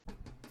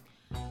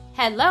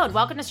Hello and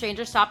welcome to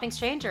Strangers Stopping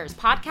Strangers,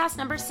 podcast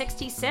number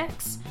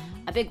 66.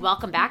 A big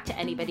welcome back to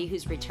anybody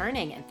who's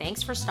returning, and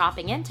thanks for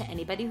stopping in to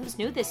anybody who's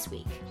new this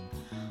week.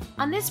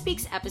 On this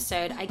week's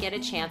episode, I get a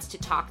chance to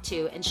talk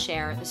to and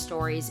share the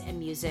stories and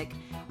music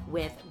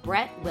with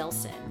Brett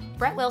Wilson.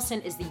 Brett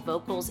Wilson is the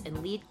vocals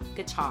and lead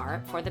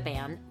guitar for the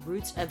band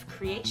Roots of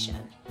Creation.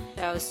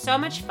 So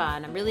much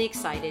fun. I'm really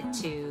excited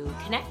to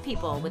connect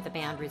people with the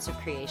band Roots of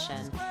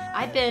Creation.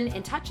 I've been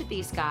in touch with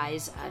these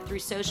guys through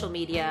social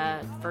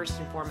media, first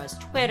and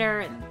foremost Twitter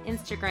and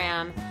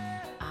Instagram,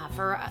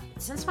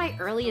 since my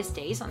earliest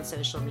days on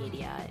social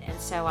media. And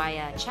so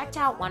I checked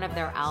out one of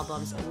their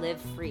albums,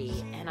 Live Free,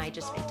 and I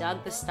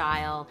dug the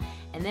style.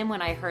 And then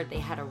when I heard they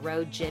had a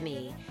Road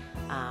Jimmy,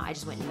 I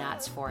just went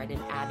nuts for it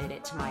and added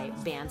it to my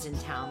bands in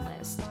town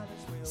list.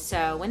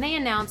 So when they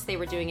announced they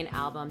were doing an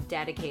album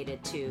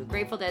dedicated to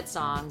Grateful Dead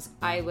songs,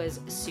 I was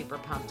super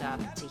pumped up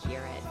to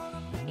hear it.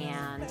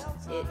 And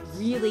it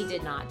really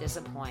did not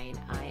disappoint.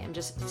 I am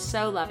just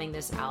so loving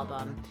this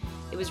album.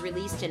 It was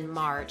released in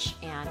March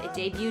and it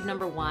debuted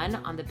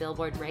 #1 on the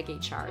Billboard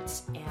Reggae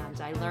charts. And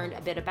I learned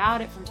a bit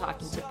about it from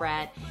talking to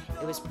Brett.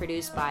 It was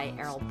produced by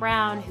Errol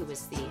Brown, who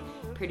was the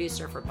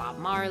producer for Bob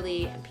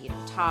Marley and Peter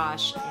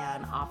Tosh,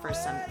 and offers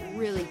some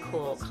really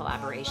cool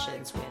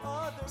collaborations with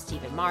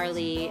Stephen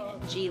Marley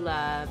and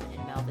G-Love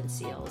and Melvin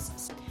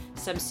Seals.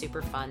 Some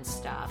super fun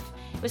stuff.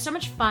 It was so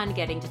much fun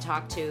getting to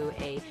talk to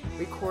a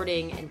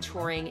recording and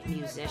touring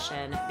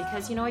musician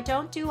because, I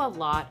don't do a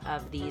lot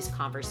of these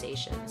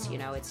conversations.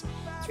 It's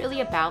really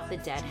about the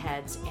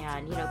Deadheads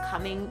and,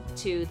 coming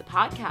to the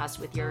podcast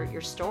with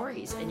your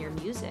stories and your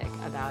music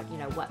about,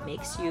 what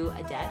makes you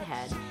a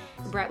Deadhead.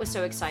 Brett was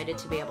so excited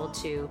to be able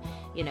to,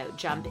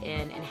 jump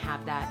in and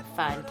have that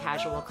fun,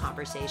 casual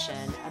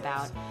conversation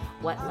about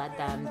what led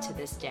them to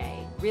this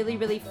day. Really,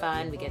 really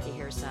fun. We get to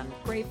hear some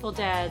Grateful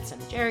Dead, some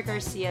Jerry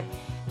Garcia,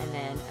 and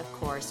then, of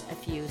course, a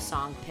few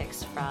song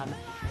picks from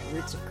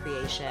Roots of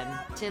Creation.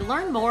 To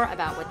learn more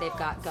about what they've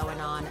got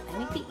going on, I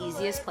think the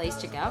easiest place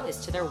to go is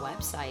to their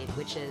website,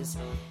 which is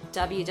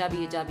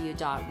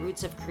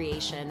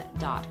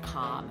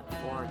www.rootsofcreation.com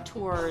for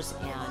tours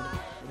and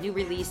new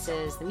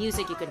releases. The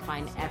music you can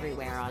find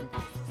everywhere on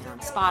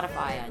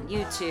Spotify, on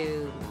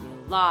YouTube,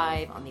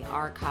 live, on the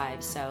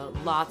archives. So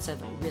lots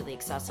of really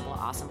accessible,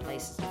 awesome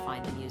places to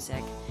find the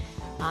music.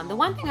 The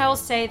one thing I will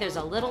say, there's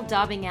a little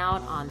dubbing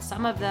out on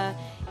some of the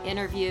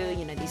interview.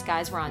 These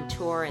guys were on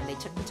tour and they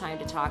took the time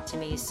to talk to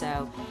me.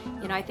 So,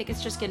 I think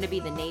it's just going to be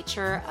the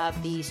nature of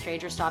the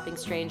Strangers Stopping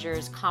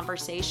Strangers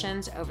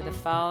conversations over the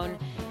phone.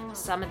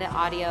 Some of the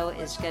audio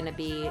is going to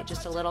be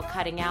just a little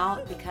cutting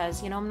out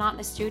because, I'm not in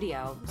a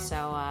studio.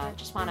 So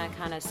just want to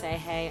kind of say,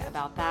 hey,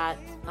 about that.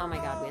 Oh my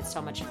God, we had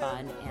so much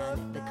fun,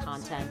 and the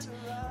content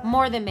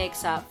more than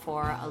makes up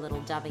for a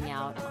little dubbing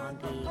out on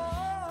the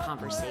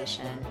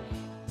conversation.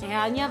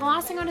 And the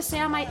last thing I want to say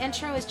on my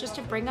intro is just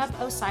to bring up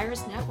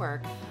Osiris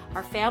Network.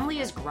 Our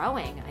family is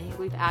growing. I think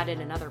we've added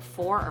another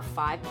 4 or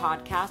 5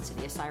 podcasts to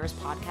the Osiris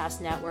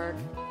Podcast Network.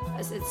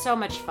 It's so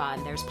much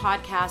fun. There's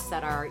podcasts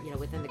that are,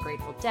 within the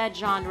Grateful Dead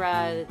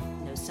genre,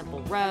 No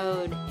Simple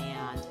Road,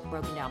 and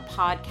Broken Down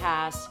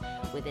Podcasts.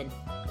 Within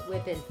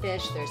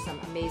Fish, there's some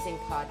amazing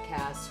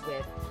podcasts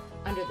with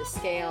Under the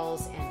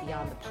Scales and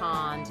Beyond the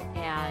Pond.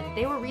 And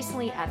they were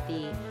recently at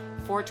the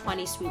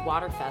 420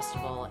 Sweetwater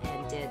Festival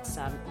and did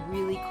some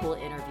really cool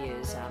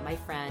interviews. My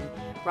friend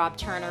Rob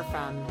Turner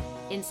from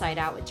Inside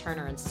Out with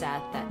Turner and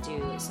Seth that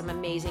do some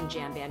amazing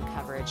jam band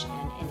coverage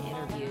and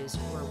interviews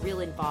were real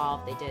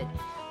involved. They did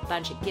a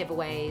bunch of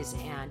giveaways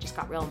and just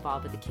got real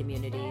involved with the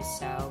community.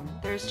 So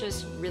there's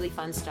just really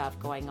fun stuff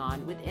going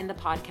on within the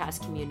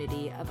podcast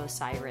community of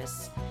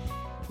Osiris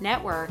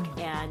Network.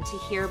 And to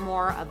hear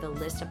more of the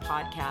list of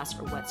podcasts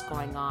or what's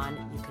going on,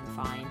 you can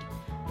find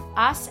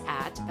us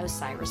at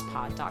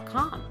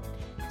osirispod.com.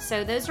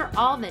 So those are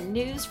all the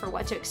news for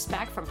what to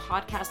expect from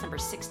podcast number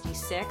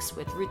 66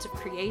 with Roots of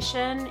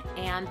Creation.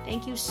 And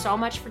thank you so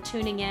much for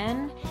tuning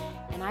in.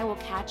 And I will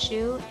catch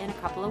you in a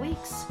couple of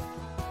weeks.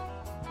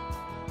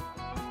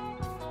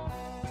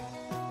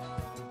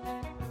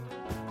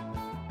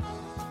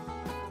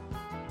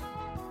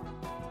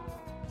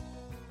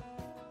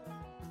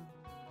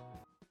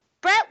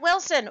 Brett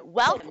Wilson,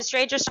 welcome to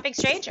Strangers Stopping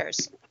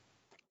Strangers.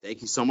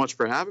 Thank you so much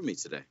for having me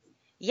today.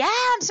 Yeah,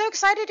 I'm so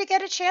excited to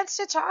get a chance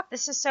to talk.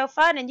 This is so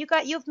fun. And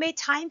you've made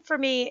time for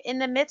me in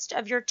the midst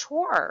of your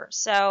tour.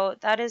 So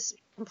that is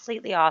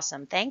completely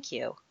awesome. Thank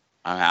you.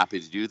 I'm happy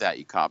to do that.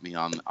 You caught me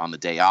on the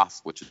day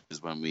off, which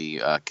is when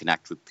we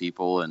connect with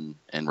people and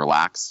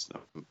relax.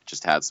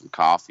 Just had some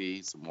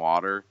coffee, some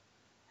water,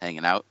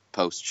 hanging out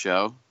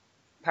post-show.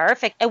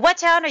 Perfect. And what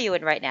town are you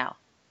in right now?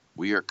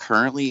 We are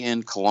currently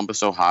in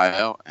Columbus,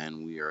 Ohio,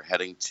 and we are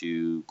heading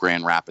to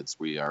Grand Rapids.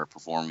 We are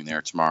performing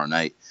there tomorrow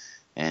night.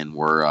 And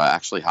we're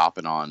actually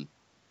hopping on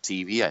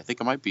TV. I think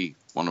it might be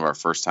one of our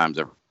first times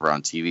ever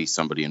on TV.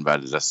 Somebody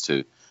invited us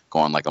to go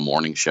on like a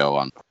morning show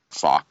on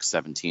Fox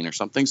 17 or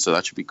something. So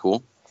that should be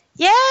cool.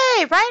 Yay,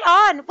 right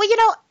on. Well,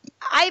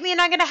 I mean,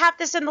 I'm going to have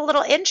this in the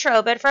little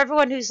intro, but for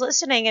everyone who's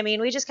listening, I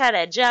mean, we just kind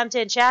of jumped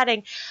in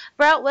chatting.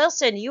 Brett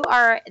Wilson, you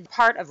are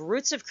part of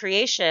Roots of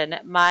Creation,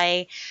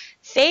 my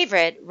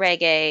favorite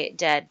reggae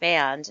dead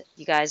band.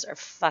 You guys are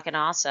fucking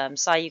awesome.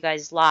 Saw you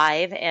guys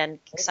live and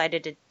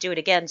excited to do it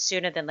again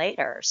sooner than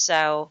later.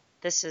 So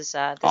this is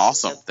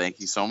awesome.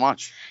 Thank you so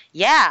much.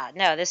 Yeah,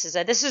 no, this is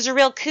a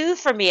real coup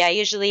for me. I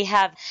usually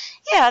have,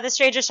 the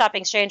Stranger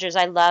Stopping Strangers.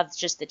 I love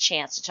just the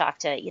chance to talk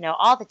to,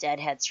 all the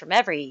deadheads from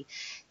every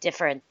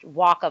different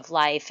walk of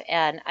life.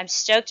 And I'm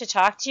stoked to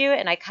talk to you.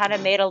 And I kind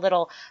of made a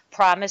little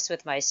promise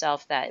with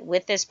myself that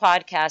with this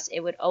podcast, it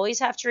would always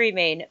have to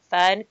remain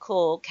fun,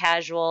 cool,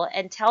 casual,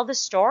 and tell the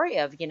story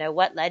of,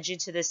 what led you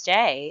to this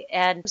day.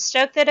 And I'm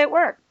stoked that it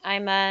worked.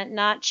 I'm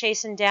not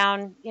chasing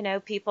down,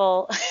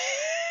 people.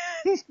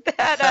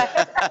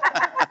 That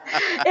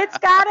it's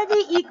got to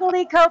be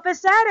equally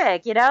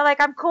copacetic, like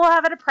I'm cool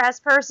having a press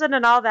person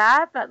and all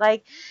that, but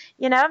like,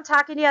 I'm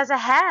talking to you as a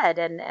head,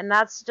 and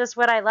that's just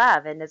what I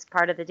love, and it's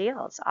part of the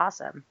deal. It's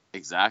awesome.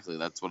 Exactly.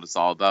 That's what it's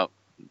all about.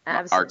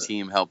 Absolutely. Our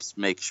team helps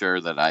make sure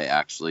that I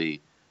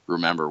actually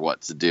remember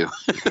what to do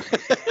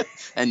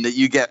and that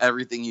you get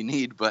everything you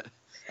need, but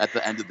at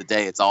the end of the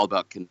day, it's all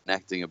about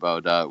connecting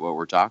about what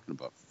we're talking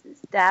about.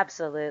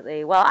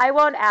 Absolutely. Well, I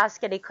won't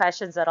ask any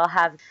questions that'll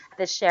have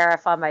the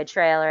sheriff on my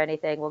trail or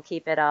anything. We'll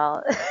keep it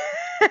all.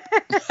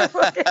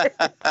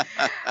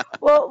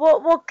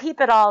 we'll keep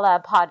it all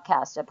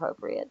podcast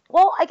appropriate.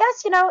 Well, I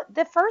guess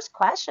the first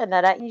question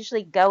that I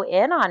usually go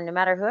in on, no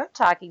matter who I'm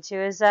talking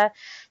to, is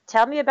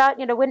tell me about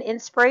when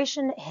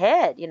inspiration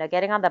hit.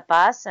 Getting on the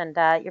bus and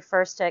your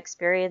first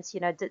experience.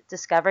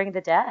 Discovering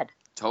the Dead.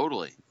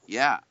 Totally.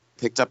 Yeah.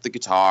 Picked up the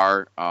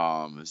guitar.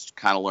 Was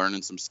kind of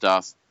learning some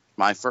stuff.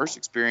 My first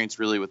experience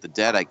really with the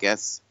Dead, I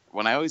guess,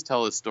 when I always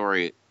tell this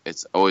story,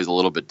 it's always a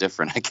little bit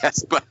different, I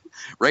guess. But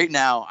right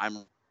now, I'm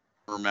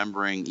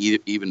remembering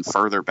even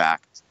further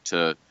back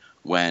to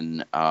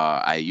when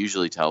I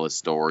usually tell this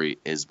story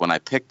is when I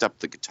picked up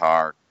the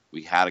guitar.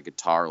 We had a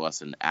guitar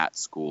lesson at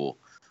school,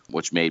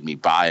 which made me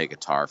buy a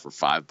guitar for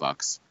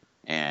 $5.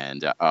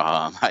 And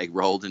I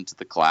rolled into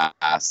the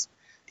class.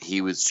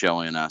 He was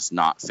showing us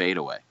Not Fade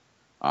Away.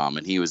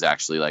 And he was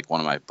actually like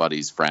one of my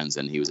buddy's friends,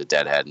 and he was a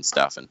Deadhead and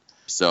stuff. And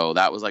so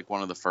that was like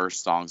one of the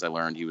first songs I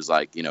learned. He was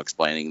like,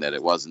 explaining that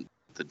it wasn't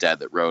the Dead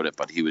that wrote it,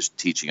 but he was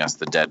teaching us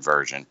the Dead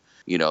version.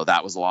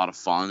 That was a lot of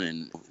fun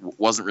and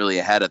wasn't really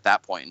ahead at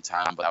that point in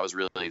time, but that was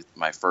really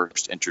my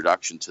first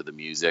introduction to the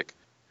music.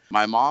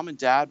 My mom and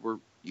dad were,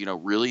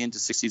 really into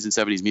 60s and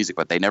 70s music,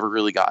 but they never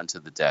really got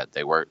into the Dead.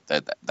 They were,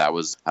 that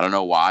was, I don't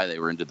know why, they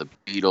were into the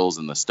Beatles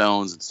and the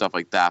Stones and stuff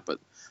like that, but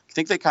I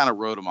think they kind of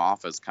wrote them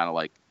off as kind of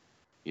like,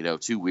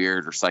 too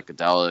weird or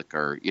psychedelic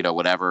or,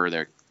 whatever.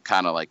 They're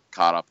kind of like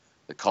caught up.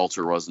 The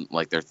culture wasn't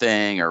like their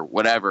thing or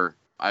whatever.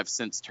 I've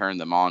since turned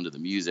them on to the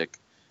music,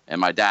 and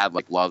my dad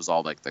like loves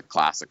all like the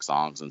classic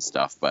songs and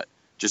stuff, but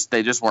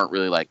they just weren't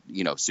really like,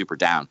 super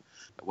down.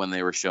 When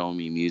they were showing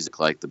me music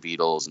like the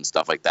Beatles and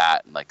stuff like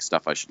that, and like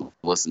stuff I should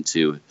listen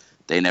to,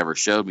 they never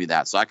showed me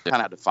that. So I kind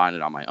of had to find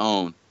it on my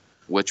own,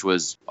 which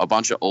was a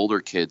bunch of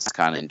older kids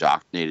kind of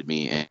indoctrinated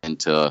me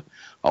into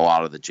a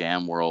lot of the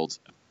jam world.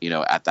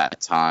 At that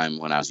time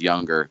when I was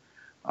younger,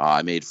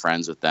 I made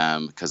friends with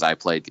them because I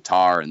played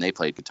guitar and they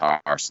played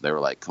guitar. So they were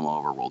like, come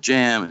over, we'll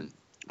jam. And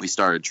we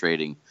started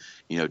trading,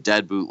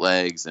 Dead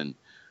bootlegs and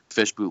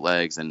Fish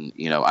bootlegs. And,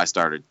 I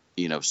started,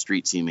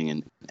 street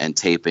teaming and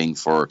taping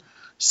for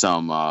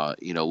some,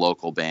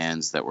 local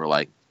bands that were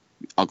like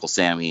Uncle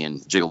Sammy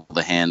and Jiggle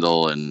the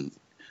Handle and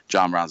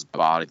John Brown's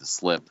Body, The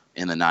Slip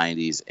in the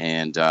 90s.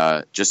 And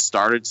just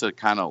started to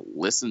kind of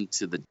listen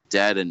to the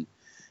Dead and,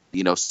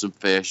 some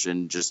Fish,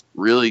 and just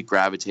really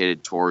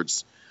gravitated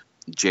towards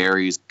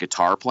Jerry's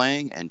guitar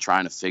playing and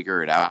trying to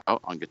figure it out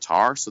on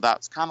guitar. So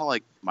that's kind of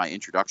like my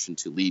introduction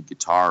to lead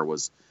guitar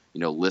was,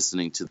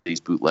 listening to these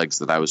bootlegs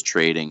that I was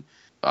trading.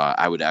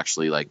 I would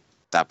actually, like,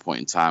 that point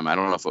in time, I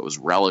don't know if it was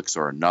Relics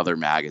or another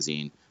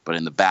magazine, but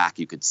in the back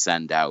you could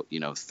send out,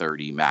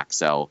 30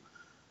 Maxell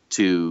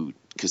to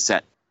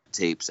cassette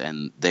tapes,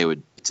 and they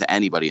would to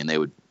anybody, and they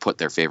would put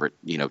their favorite,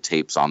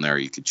 tapes on there.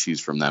 You could choose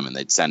from them, and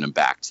they'd send them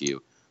back to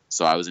you.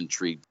 So I was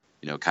intrigued,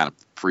 kind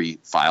of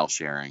pre-file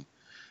sharing.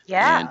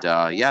 Yeah.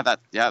 And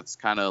it's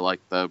kind of like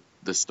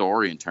the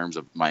story in terms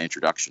of my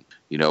introduction.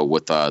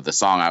 With the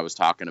song I was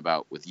talking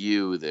about with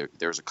you,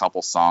 there's a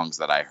couple songs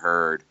that I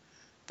heard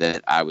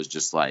that I was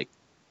just like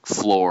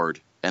floored,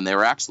 and they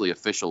were actually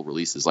official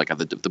releases. Like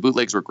the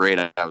bootlegs were great.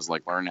 I was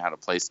like learning how to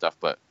play stuff,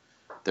 but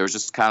there was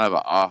just kind of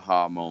an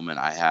aha moment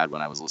I had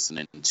when I was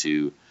listening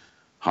to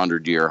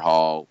 100 Deer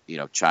Hall,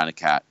 China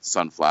Cat,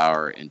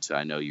 Sunflower, into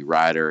I Know You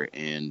Rider,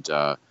 and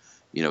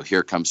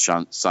Here Comes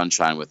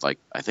Sunshine with like,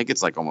 I think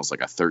it's like almost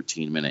like a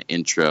 13-minute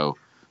intro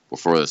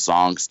before the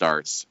song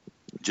starts.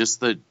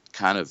 Just the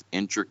kind of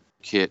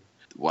intricate,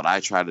 what I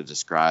try to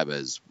describe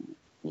as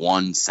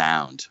one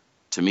sound.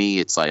 To me,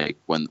 it's like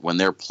when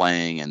they're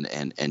playing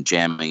and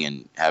jamming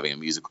and having a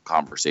musical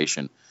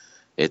conversation,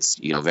 it's,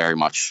 very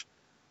much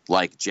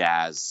like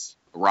jazz,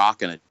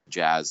 rock in a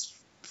jazz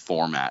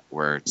format,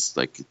 where it's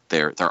like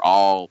they're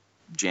all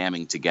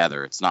jamming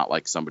together. It's not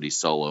like somebody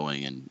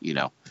soloing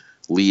and,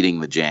 leading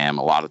the jam.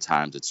 A lot of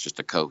times it's just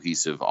a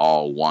cohesive,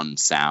 all one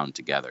sound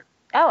together.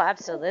 Oh,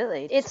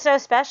 absolutely. It's so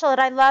special.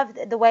 And I love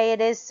the way it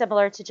is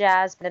similar to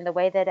jazz, and the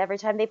way that every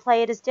time they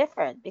play it is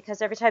different,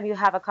 because every time you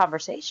have a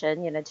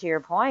conversation, to your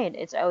point,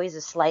 it's always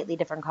a slightly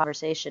different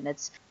conversation.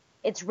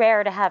 It's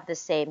rare to have the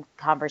same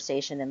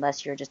conversation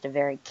unless you're just a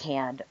very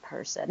canned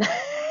person.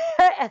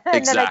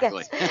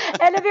 Exactly.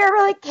 And if you're a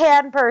really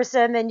canned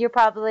person, then you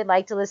probably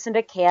like to listen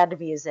to canned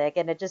music,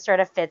 and it just sort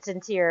of fits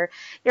into your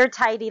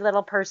tiny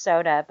little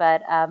persona.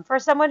 But for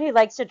someone who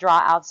likes to draw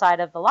outside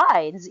of the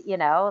lines,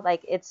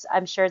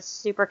 I'm sure it's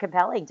super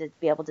compelling to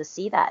be able to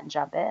see that and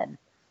jump in.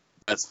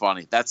 That's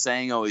funny. That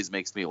saying always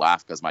makes me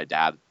laugh because my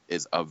dad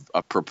is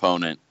a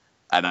proponent,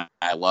 and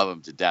I love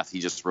him to death. He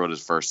just wrote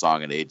his first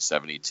song at age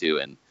 72,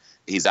 and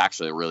he's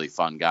actually a really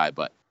fun guy.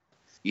 But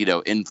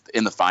in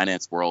the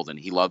finance world, and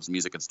he loves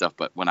music and stuff,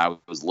 but when I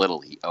was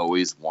little, he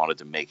always wanted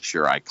to make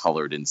sure I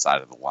colored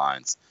inside of the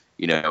lines,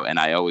 and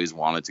I always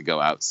wanted to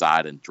go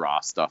outside and draw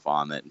stuff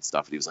on it and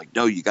stuff. And he was like,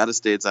 no, you got to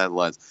stay inside the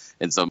lines.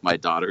 And so my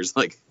daughter's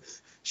like,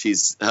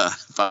 she's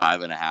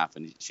 5.5,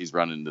 and she's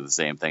running into the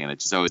same thing. And it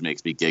just always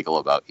makes me giggle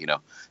about,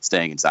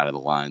 staying inside of the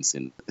lines.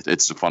 And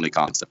it's a funny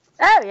concept.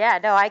 Oh, yeah.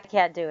 No, I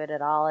can't do it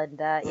at all. And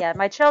yeah,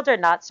 my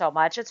children, not so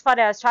much. It's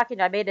funny.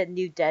 I made a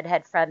new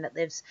Deadhead friend that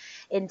lives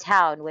in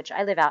town, which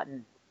I live out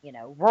in,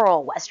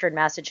 rural Western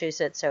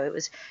Massachusetts. So it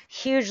was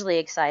hugely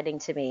exciting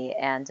to me.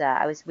 And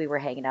we were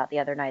hanging out the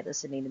other night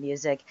listening to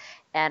music.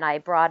 And I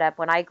brought up,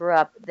 when I grew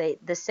up,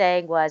 the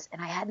saying was,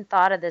 and I hadn't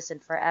thought of this in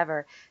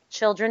forever,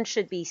 children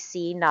should be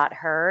seen, not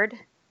heard.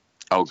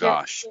 Oh,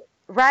 gosh.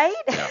 Right?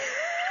 Yeah.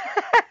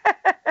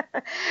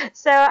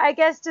 So I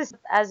guess just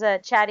as a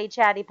chatty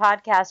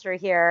podcaster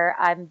here,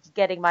 I'm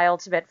getting my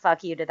ultimate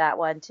fuck you to that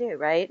one too,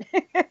 right?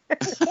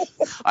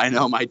 I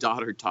know my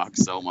daughter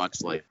talks so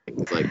much like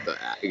the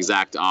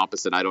exact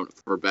opposite. I don't,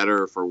 for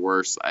better or for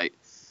worse. I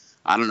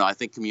don't know. I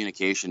think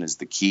communication is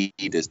the key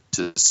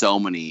to so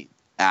many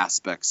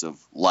aspects of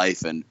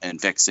life and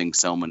fixing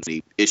so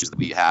many issues that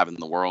we have in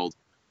the world.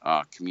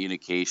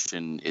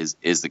 Communication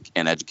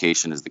and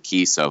education is the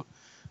key. So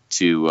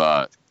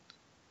to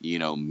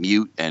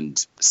mute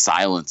and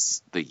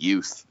silence the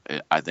youth,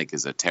 I think,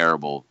 is a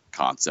terrible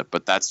concept,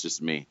 but that's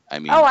just me. I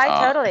mean,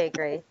 I totally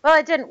agree. Well,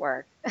 it didn't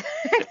work.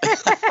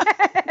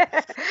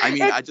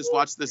 I just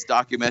watched this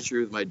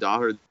documentary with my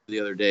daughter the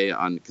other day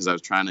because I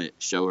was trying to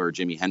show her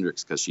Jimi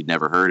Hendrix because she'd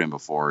never heard him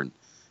before, and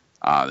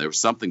there was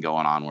something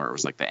going on where it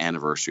was like the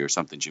anniversary or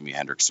something, Jimi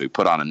Hendrix. So we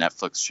put on a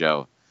Netflix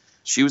show.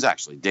 She was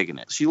actually digging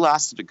it. She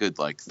lasted a good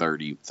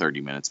 30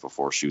 minutes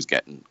before she was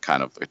getting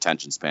kind of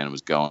attention span and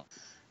was going.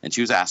 And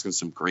she was asking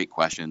some great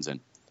questions. And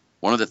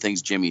one of the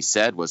things Jimmy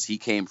said was he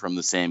came from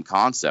the same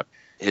concept.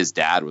 His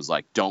dad was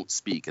like, don't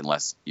speak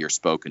unless you're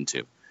spoken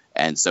to.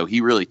 And so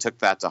he really took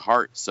that to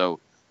heart.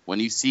 So when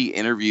you see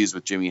interviews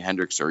with Jimi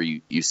Hendrix or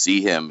you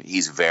see him,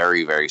 he's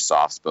very, very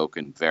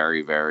soft-spoken,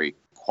 very, very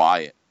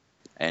quiet.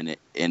 And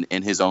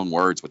in his own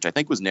words, which I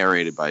think was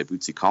narrated by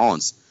Bootsy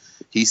Collins,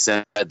 he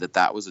said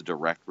that was a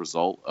direct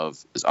result of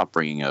his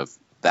upbringing of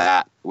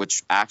that,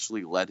 which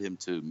actually led him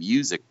to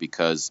music,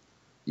 because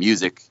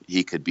music,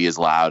 he could be as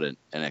loud and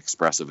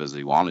expressive as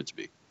he wanted to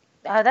be.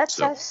 Oh, that's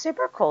a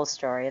super cool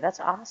story. That's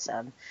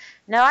awesome.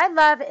 No, I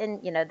love,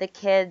 the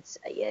kids,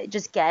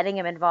 just getting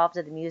them involved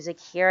in the music,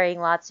 hearing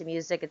lots of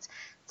music. It's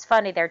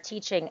funny. They're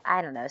teaching,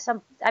 I don't know,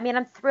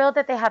 I'm thrilled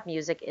that they have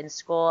music in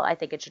school. I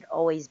think it should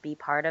always be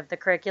part of the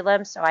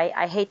curriculum. So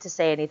I hate to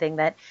say anything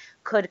that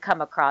could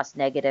come across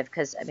negative,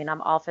 because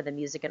I'm all for the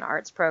music and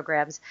arts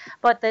programs,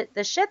 but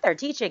the shit they're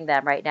teaching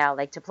them right now,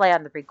 like to play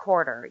on the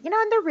recorder,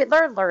 and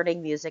they're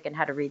learning music and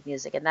how to read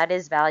music, and that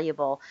is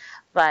valuable.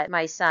 But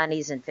my son,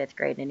 he's in 5th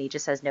grade, and he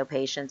just has no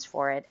patience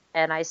for it.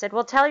 And I said,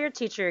 well, tell your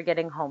teacher you're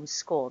getting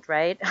homeschooled,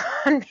 right?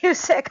 On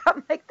music.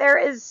 I'm like, there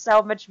is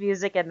so much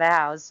music in the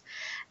house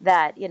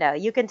that,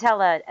 you can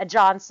tell a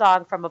John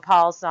song from a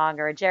Paul song,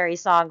 or a Jerry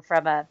song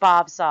from a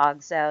Bob song.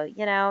 So,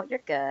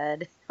 you're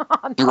good.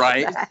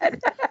 Right.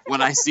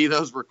 When I see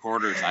those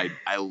recorders,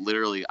 I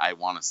literally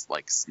want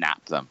to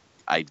snap them.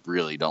 I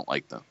really don't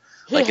like them.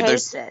 He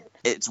hates it.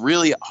 It's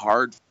really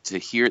hard to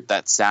hear.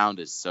 That sound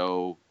is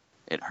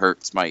it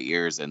hurts my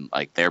ears, and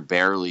they're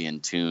barely in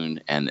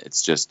tune, and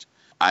it's just,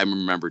 I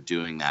remember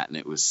doing that, and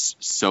it was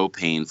so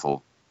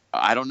painful.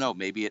 I don't know,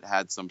 maybe it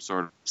had some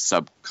sort of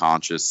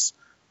subconscious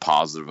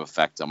positive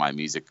effect on my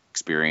music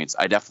experience.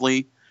 I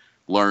definitely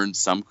learned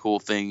some cool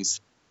things.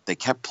 They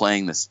kept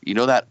playing this,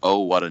 that "Oh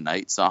What a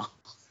Night" song.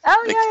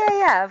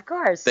 Oh, yeah, of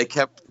course.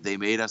 They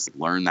made us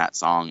learn that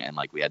song, and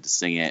we had to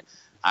sing it.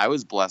 I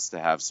was blessed to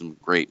have some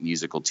great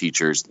musical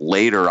teachers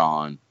later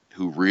on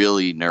who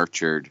really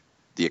nurtured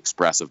the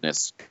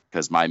expressiveness,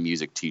 because my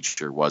music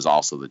teacher was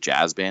also the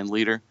jazz band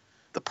leader.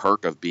 The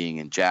perk of being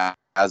in jazz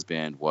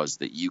band was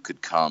that you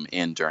could come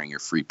in during your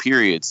free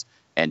periods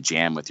and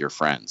jam with your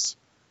friends,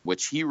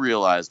 which he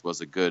realized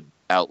was a good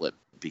outlet,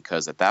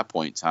 because at that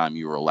point in time,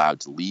 you were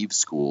allowed to leave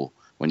school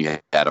when you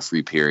had a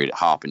free period,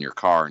 hop in your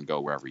car and go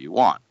wherever you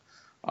want.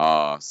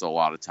 So a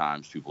lot of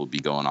times people would be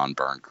going on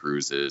burn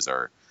cruises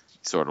or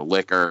sort of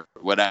liquor,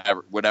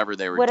 whatever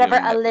they were doing. Whatever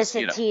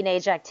illicit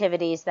teenage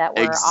activities that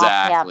were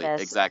off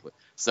campus. Exactly.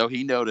 So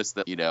he noticed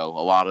that, a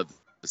lot of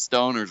the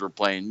stoners were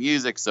playing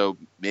music. So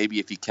maybe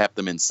if he kept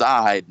them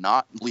inside,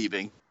 not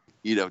leaving,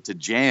 to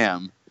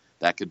jam,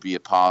 that could be a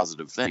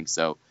positive thing.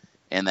 So,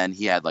 and then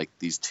he had like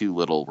these 2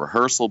 little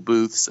rehearsal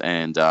booths,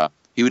 and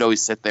he would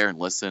always sit there and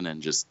listen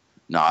and just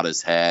nod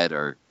his head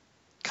or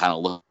kind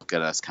of look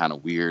at us kind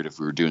of weird if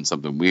we were doing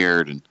something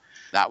weird. And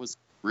that was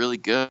really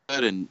good.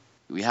 And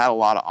we had a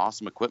lot of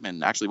awesome equipment.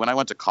 And actually, when I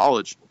went to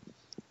college,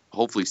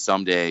 hopefully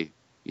someday,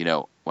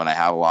 when I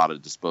have a lot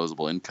of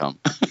disposable income,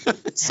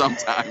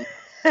 sometime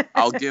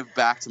I'll give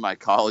back to my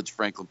college,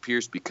 Franklin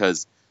Pierce,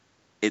 because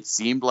it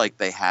seemed like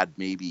they had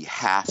maybe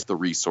half the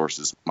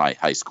resources my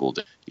high school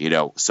did,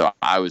 So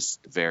I was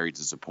very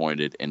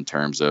disappointed in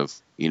terms of,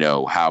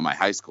 how my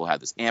high school had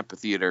this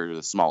amphitheater,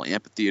 the small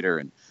amphitheater,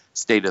 and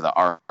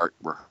state-of-the-art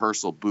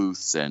rehearsal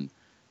booths and,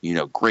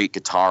 great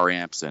guitar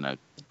amps and a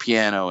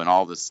piano and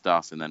all this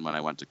stuff. And then when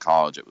I went to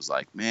college, it was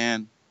like,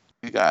 man,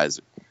 you guys,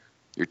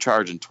 you're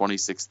charging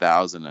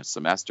 $26,000 a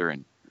semester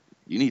and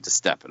you need to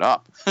step it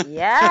up.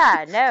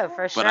 Yeah, no,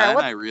 for sure. But then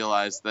I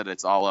realized that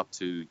it's all up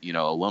to,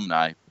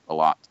 alumni a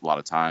lot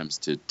of times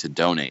to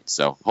donate.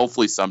 So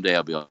hopefully someday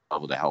I'll be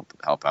able to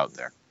help out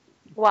there.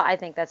 Well, I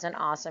think that's an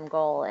awesome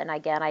goal. And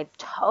again, I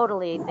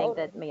totally think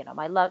that,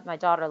 my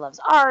daughter loves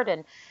art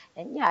and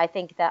yeah, I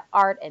think that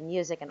art and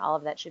music and all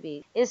of that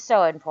is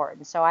so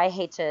important. So I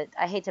hate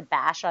to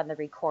bash on the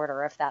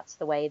recorder if that's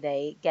the way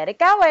they get it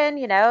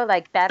going,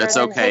 like better that's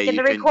than okay. taking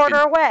the recorder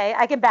away.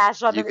 I can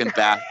bash on you can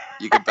bash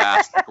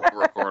the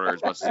recorder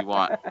as much as you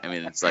want. I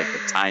mean, it's like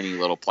a tiny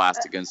little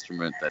plastic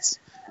instrument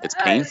it's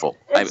painful.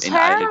 It's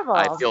terrible.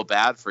 I feel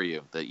bad for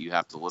you that you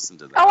have to listen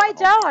to that. Oh, I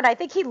don't. I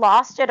think he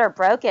lost it or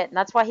broke it, and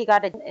that's why he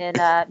got it in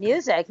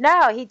music.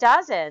 No, he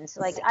doesn't.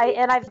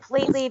 I've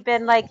completely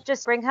been like,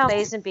 just bring home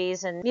A's and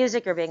B's and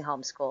music. You're being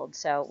homeschooled,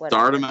 so whatever.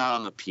 Start him out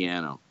on the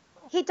piano.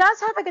 He does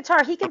have a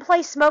guitar. He can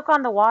play "Smoke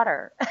on the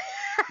Water."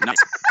 Nice.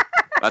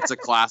 That's a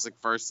classic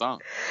first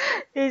song.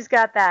 He's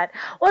got that.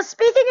 Well,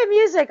 speaking of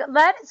music,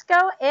 let's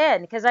go in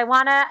because I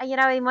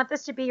want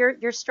this to be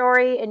your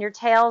story and your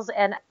tales.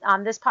 And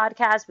on this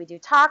podcast, we do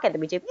talk and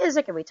we do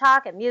music and we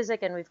talk and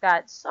music, and we've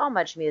got so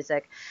much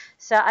music.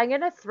 So I'm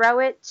going to throw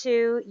it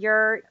to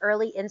your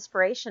early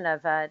inspiration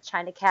of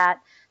China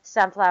Cat,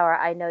 Sunflower,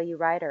 I Know You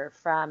Writer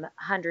from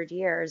 100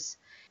 Years.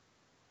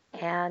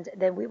 And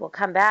then we will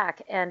come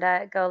back and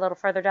go a little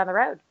further down the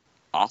road.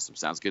 Awesome.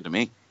 Sounds good to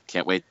me.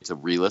 Can't wait to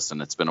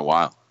re-listen. It's been a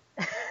while.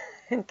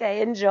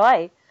 Okay,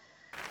 enjoy.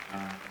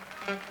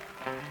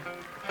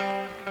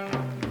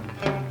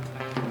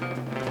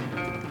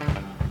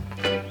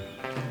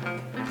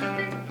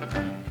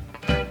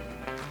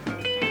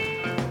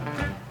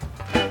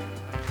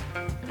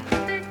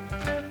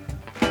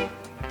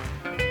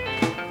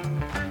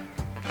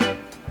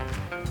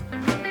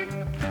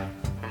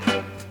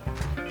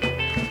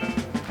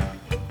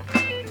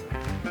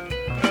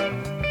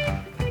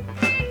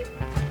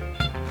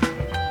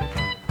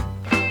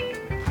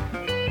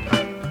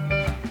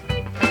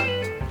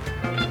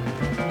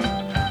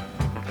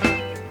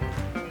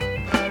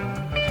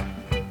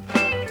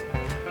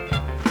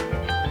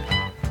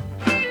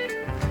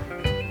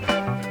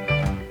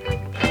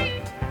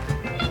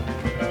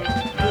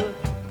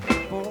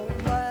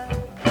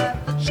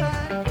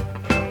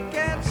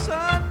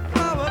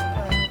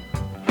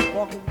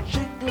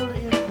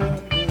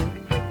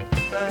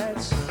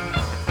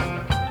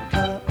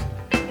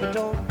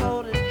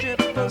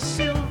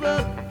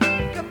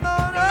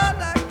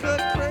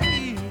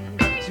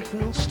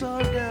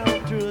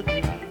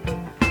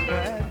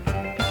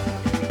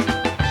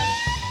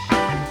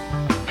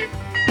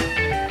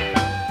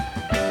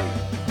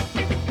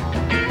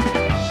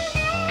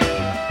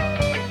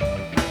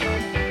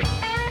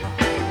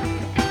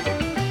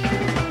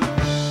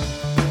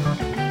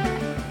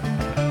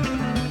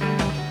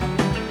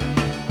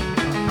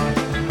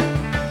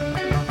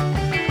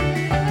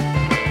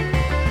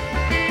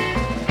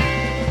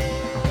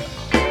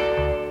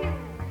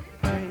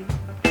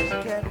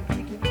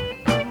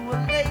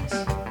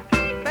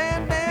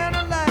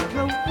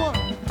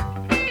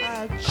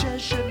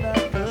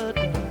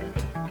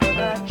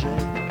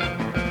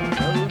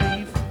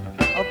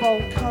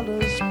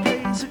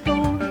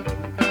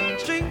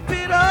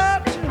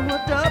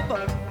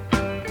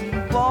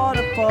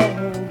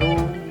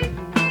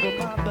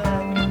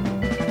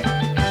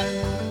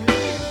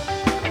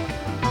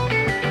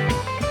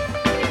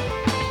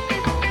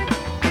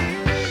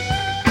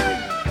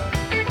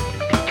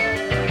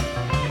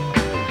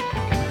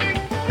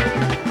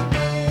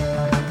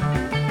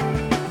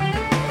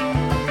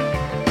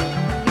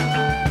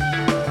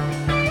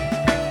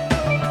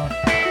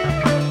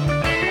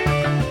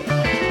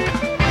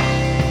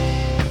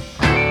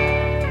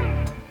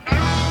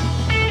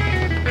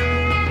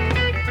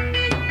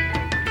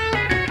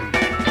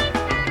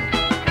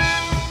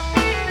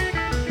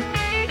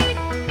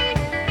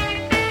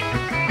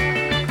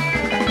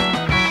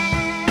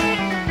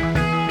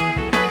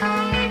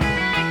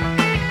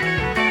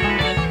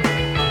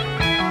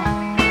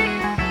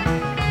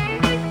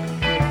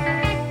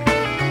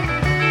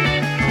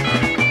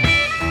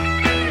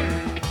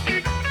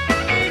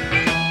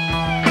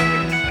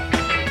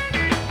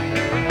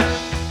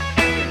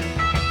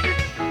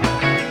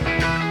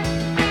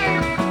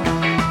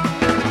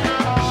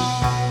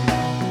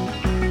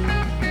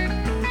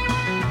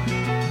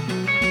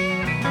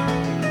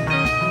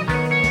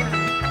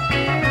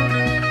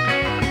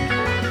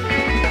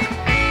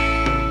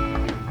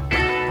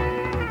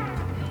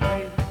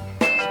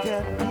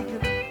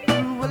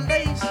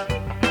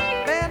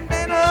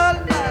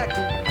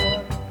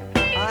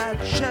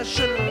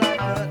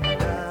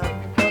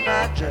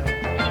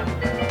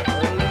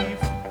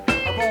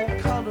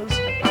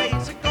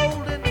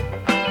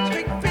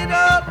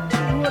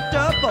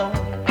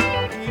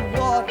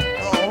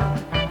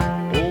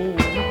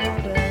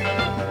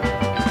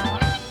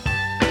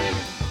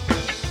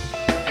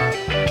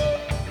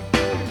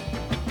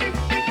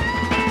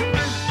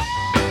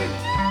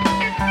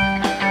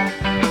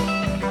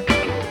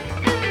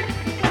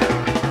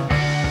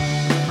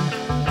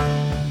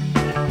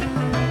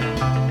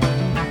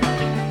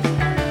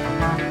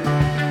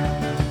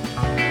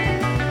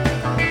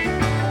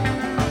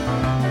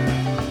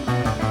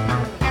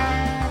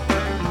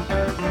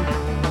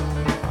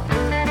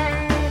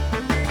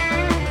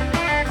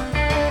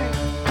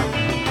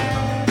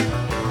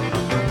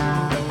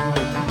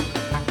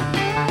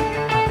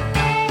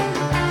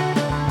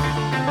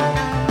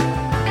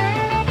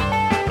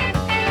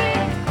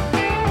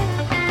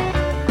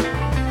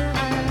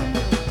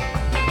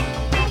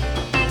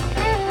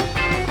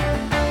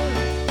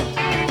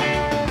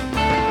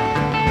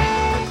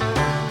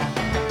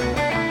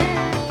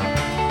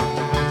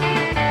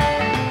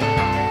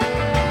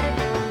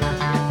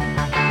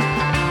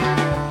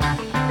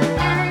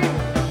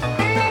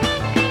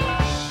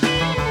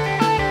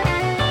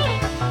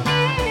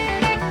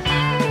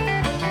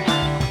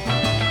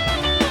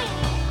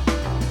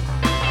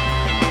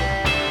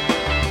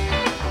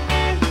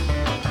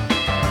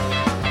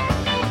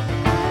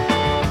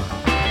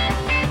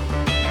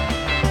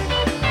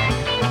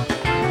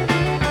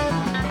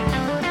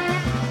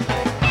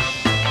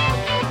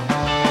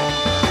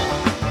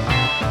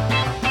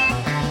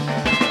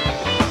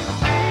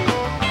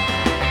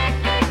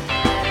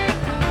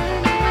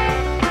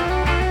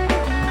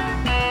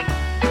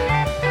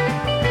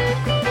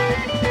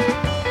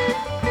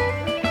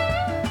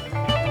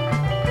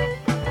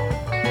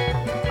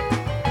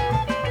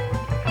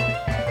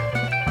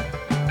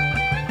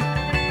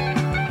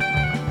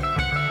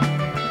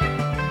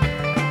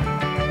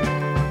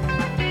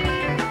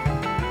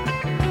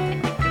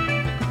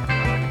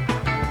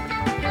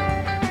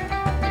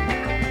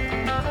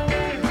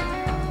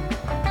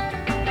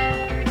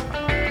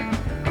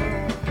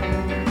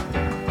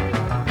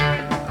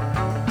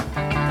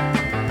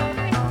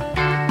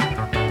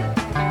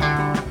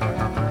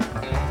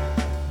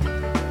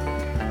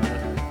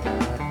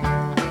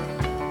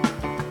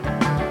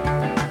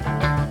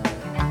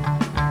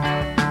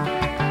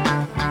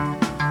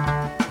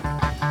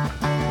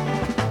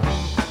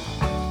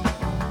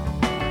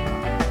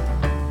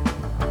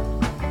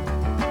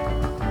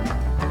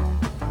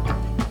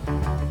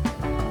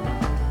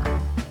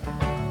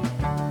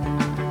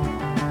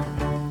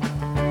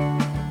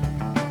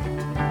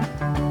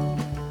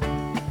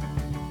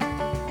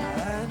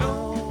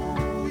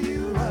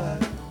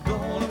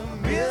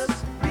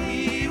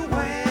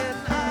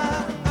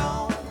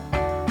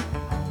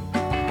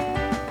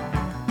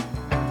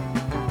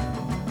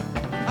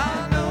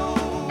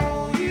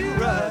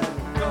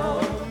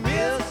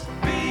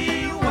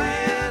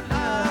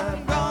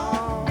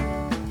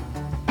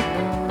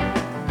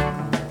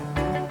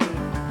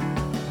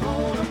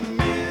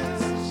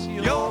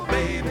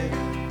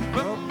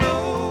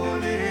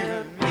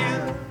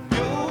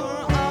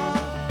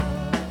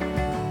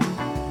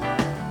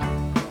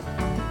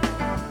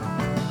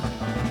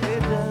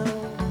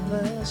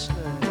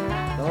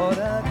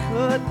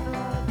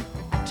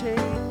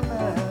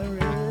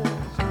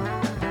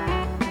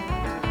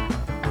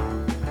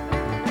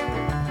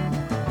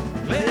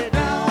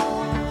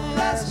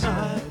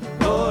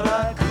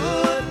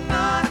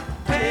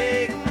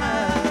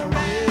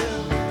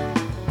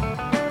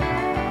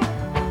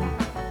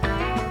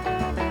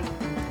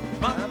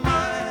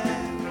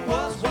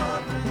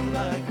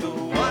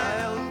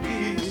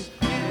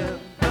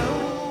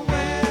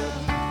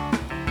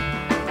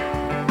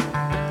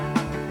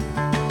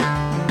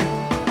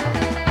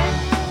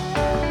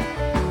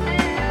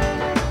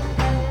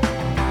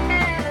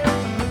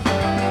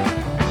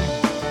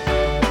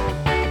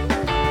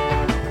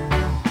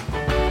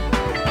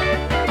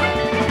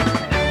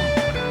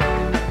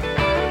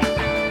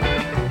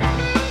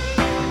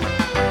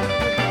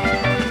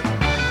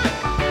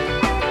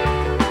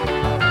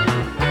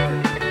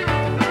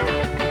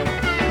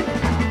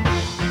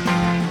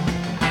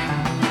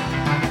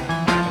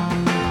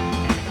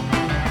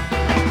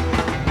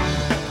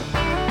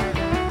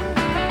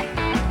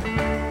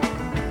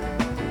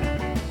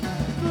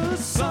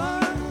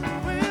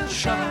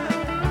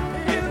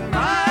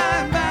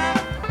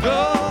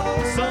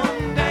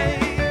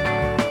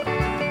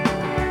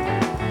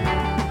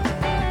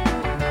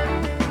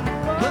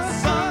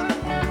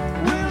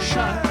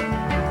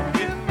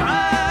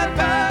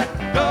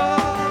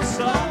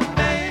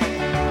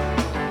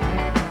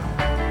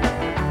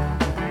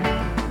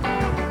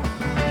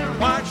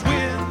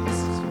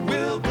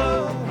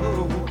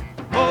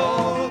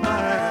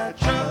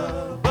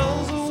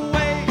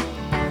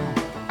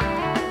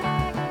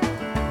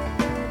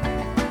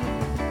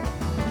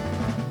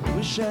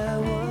 Wish I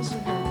was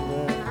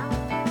another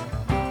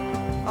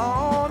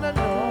on an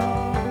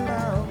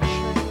northbound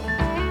train.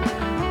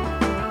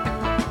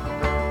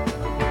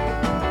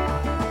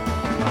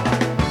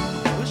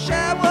 Wish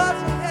I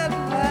was a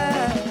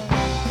headlight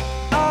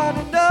on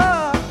a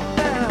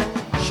northbound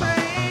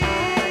train.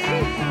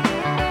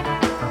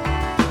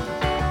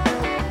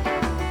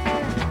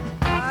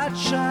 I'd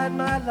shine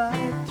my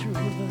light through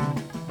the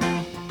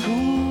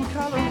cool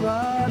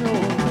Colorado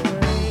rain.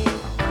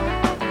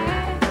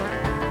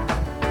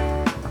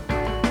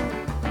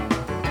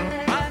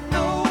 I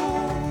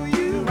know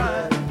you're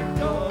right,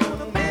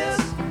 gonna miss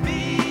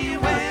me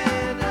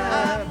when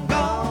I'm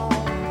gone.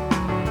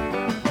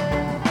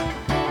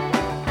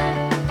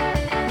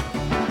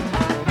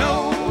 I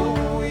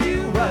know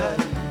you're right,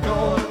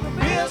 gonna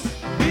miss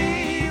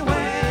me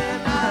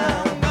when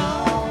I'm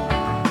gone.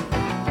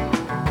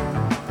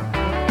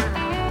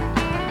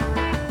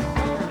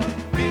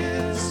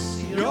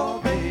 Miss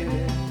your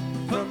baby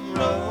from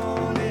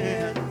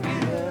rolling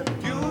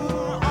in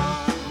your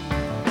arms.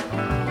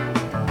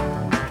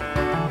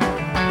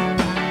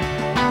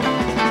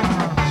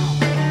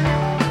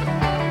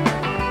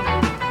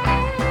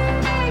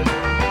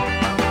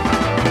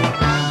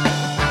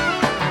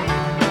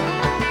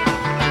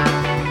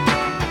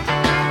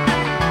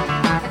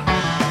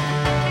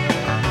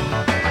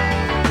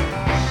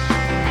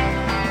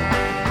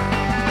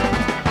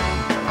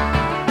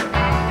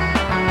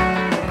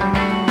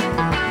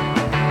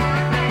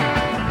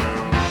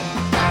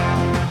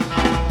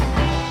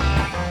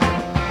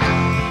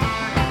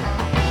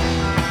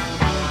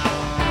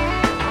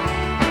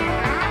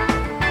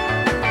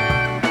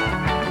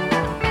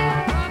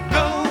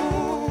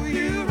 Know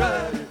you're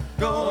right,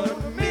 gonna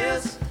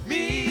miss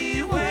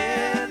me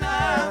when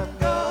I'm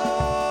gone.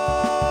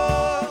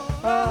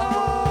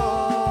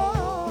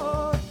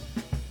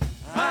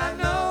 I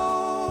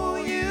know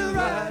you're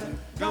right,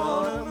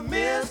 gonna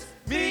miss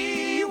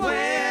me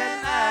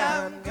when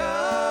I'm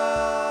gone.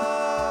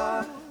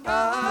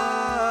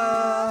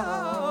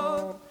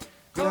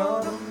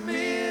 Gonna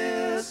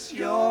miss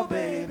your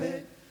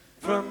baby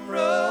from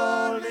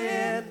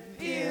rolling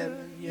in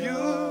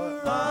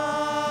your arms.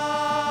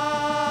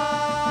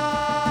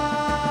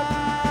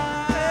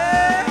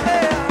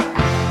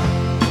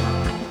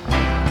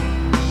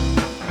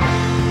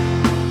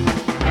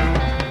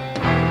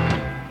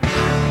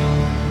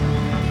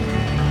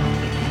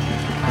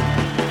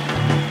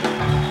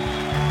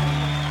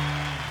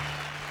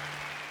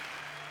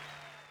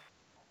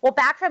 Well,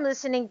 back from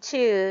listening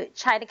to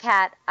China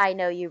Cat, I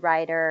Know You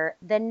Writer,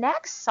 the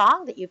next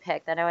song that you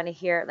picked that I want to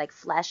hear like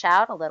flesh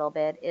out a little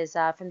bit is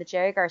from the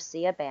Jerry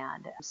Garcia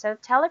Band. So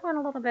tell everyone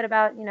a little bit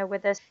about, where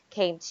this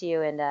came to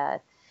you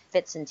and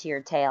fits into your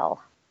tale.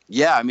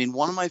 Yeah, I mean,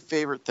 one of my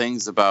favorite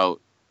things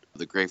about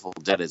the Grateful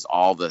Dead is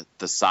all the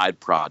side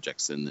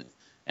projects and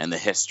the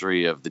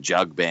history of the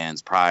jug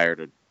bands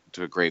prior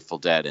to Grateful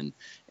Dead. And,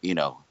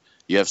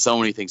 you have so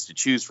many things to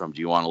choose from.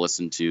 Do you want to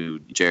listen to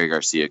Jerry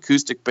Garcia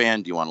Acoustic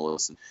Band? Do you want to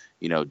listen,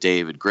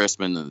 David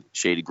Grisman, the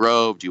Shady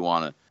Grove? Do you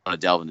want to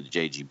delve into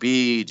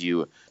JGB? Do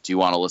you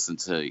want to listen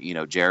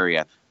to, Jerry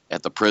at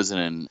the prison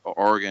in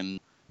Oregon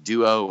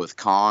duo with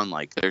Con?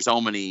 Like, there's so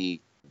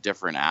many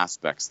different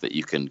aspects that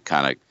you can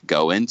kind of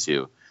go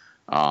into,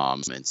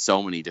 and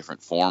so many different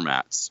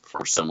formats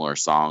for similar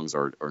songs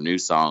or new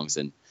songs.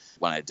 And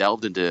when I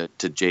delved into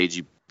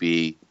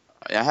JGB,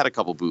 I had a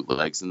couple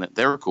bootlegs and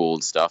they were cool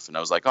and stuff. And I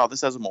was like, oh,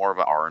 this has more of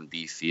an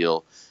R&B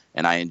feel.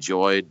 And I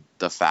enjoyed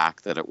the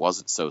fact that it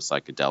wasn't so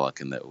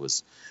psychedelic and that it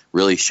was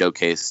really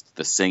showcased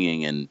the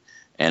singing.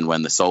 And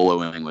when the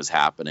soloing was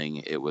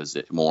happening, it was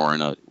more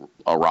in a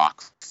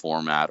rock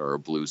format or a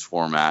blues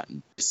format.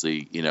 And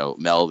obviously,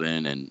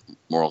 Melvin and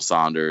Moral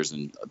Saunders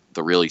and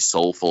the really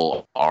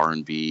soulful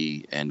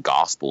R&B and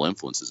gospel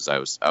influences. I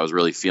was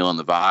really feeling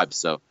the vibe.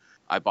 So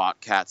I bought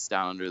Cats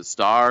Down Under the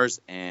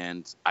Stars,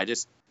 and I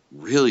just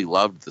really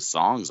loved the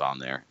songs on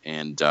there.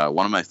 And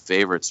one of my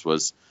favorites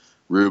was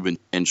Ruben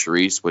and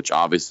Charisse, which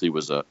obviously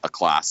was a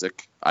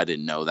classic. I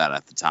didn't know that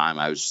at the time.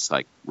 I was just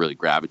like really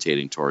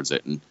gravitating towards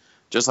it. And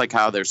just like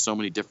how there's so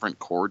many different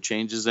chord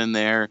changes in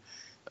there,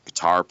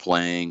 guitar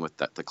playing with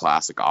the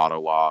classic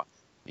Ottawa.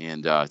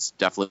 And it's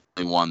definitely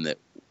one that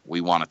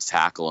we want to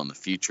tackle in the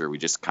future. We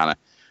just kind of,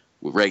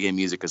 reggae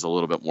music is a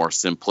little bit more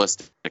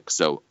simplistic.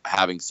 So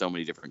having so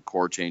many different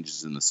chord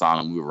changes in the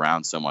song and move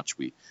around so much,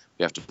 we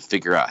have to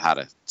figure out how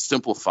to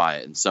simplify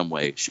it in some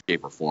way,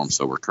 shape, or form.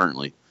 So we're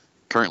currently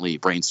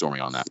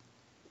brainstorming on that.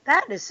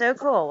 That is so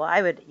cool.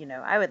 I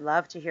would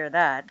love to hear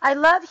that. I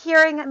love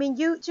hearing,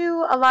 you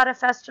do a lot of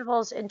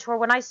festivals and tour.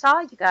 When I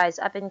saw you guys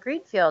up in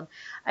Greenfield,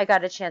 I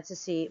got a chance to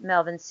see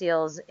Melvin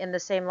Seals in the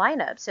same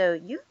lineup. So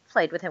you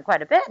played with him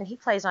quite a bit, and he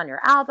plays on your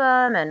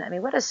album.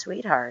 And what a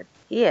sweetheart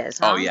he is.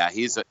 Huh? Oh, yeah.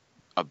 He's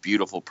a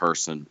beautiful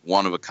person,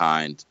 one of a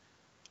kind.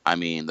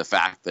 The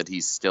fact that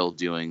he's still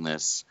doing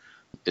this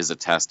is a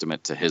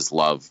testament to his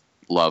love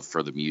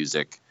for the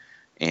music.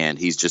 And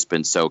he's just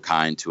been so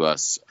kind to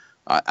us.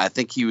 I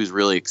think he was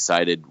really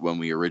excited when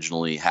we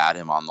originally had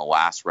him on the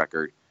last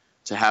record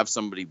to have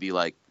somebody be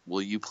like,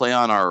 will you play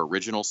on our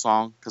original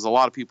song? Because a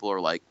lot of people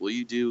are like, will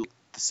you do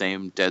the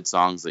same Dead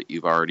songs that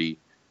you've already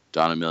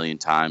done a million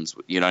times?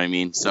 You know what I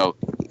mean? So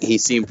he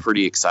seemed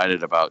pretty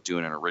excited about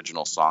doing an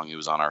original song. He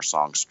was on our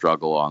song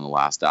Struggle on the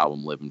last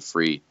album, Living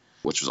Free,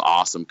 which was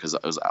awesome because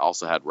I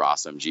also had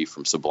Ross MG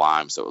from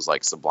Sublime. So it was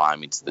like Sublime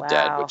meets the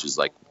Dead, which is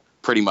like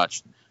pretty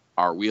much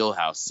our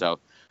wheelhouse. So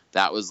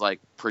that was like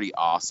pretty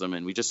awesome.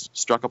 And we just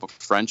struck up a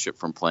friendship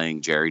from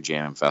playing Jerry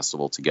Jam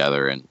Festival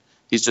together. And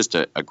he's just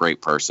a great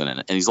person.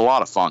 And he's a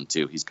lot of fun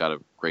too. He's got a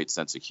great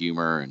sense of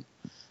humor and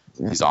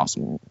he's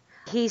awesome.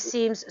 He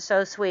seems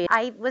so sweet.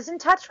 I was in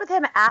touch with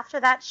him after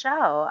that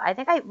show. I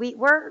think we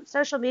were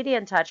social media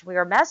in touch. We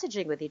were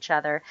messaging with each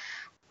other.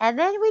 And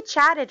then we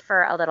chatted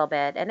for a little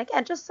bit. And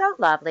again, just so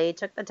lovely.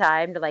 Took the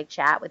time to like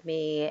chat with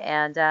me.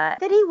 And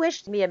then he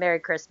wished me a Merry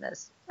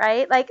Christmas,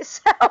 right? Like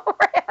so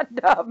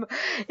random.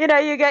 You know,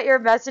 you get your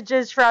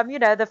messages from, you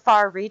know, the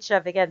far reach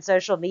of, again,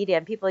 social media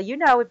and people you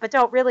know but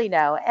don't really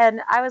know.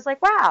 And I was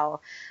like,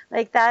 wow,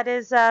 like that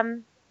is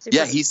super,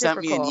 yeah, he sent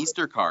me cool. an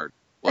Easter card,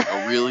 like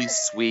a really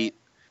sweet,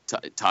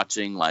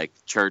 touching, like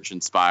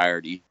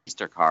church-inspired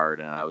Easter card.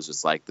 And I was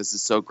just like, this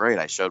is so great.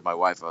 I showed my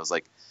wife. I was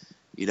like,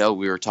 you know,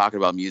 we were talking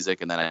about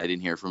music, and then I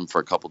didn't hear from him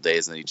for a couple of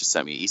days, and then he just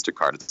sent me an Easter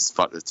card. It's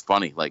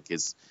funny. Like,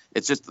 it's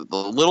just the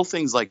little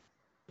things like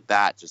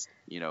that just,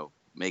 you know,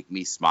 make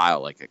me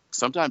smile. Like,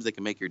 sometimes they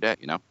can make your day,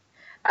 you know?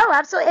 Oh,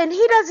 absolutely. And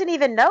he doesn't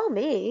even know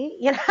me,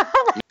 you know?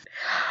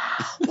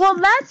 Well,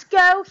 let's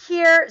go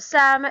hear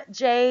some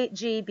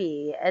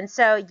JGB. And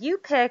so you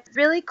picked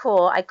really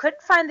cool. I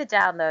couldn't find the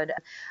download.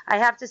 I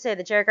have to say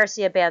the Jerry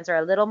Garcia bands are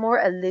a little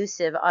more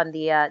elusive on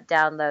the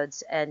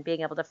downloads and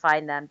being able to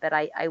find them. But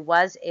I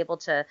was able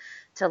to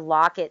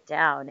lock it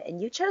down. And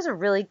you chose a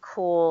really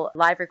cool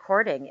live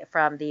recording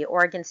from the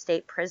Oregon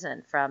State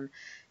Prison from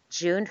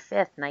June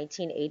 5th,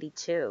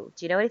 1982.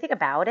 Do you know anything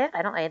about it?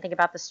 I don't know anything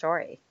about the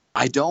story.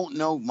 I don't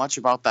know much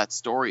about that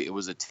story. It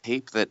was a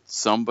tape that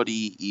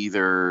somebody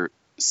either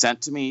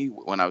sent to me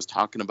when I was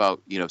talking about,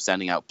 you know,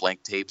 sending out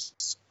blank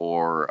tapes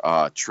or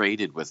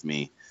traded with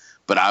me.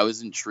 But I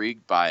was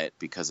intrigued by it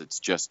because it's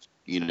just,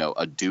 you know,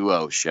 a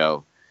duo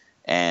show.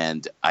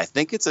 And I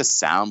think it's a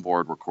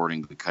soundboard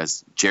recording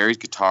because Jerry's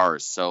guitar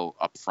is so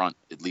upfront,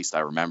 at least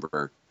I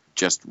remember,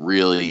 just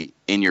really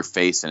in your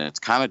face. And it's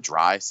kind of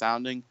dry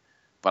sounding.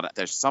 But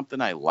there's something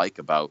I like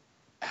about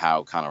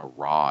how kind of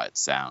raw it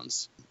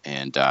sounds.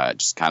 And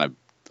just kind of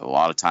a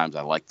lot of times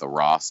I like the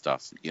raw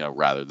stuff, you know,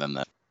 rather than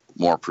the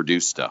more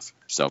produced stuff.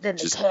 So than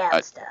just the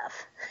canned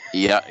stuff.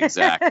 Yeah,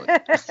 exactly.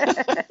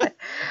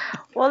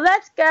 Well,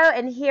 let's go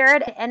and hear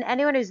it. And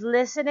anyone who's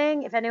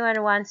listening, if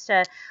anyone wants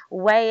to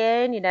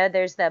weigh in, you know,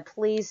 there's the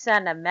please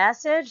send a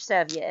message.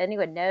 So if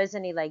anyone knows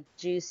any like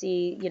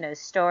juicy, you know,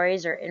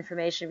 stories or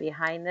information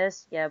behind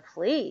this, yeah,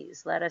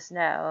 please let us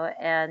know.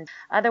 And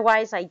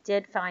otherwise, I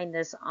did find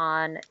this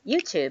on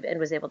YouTube and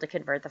was able to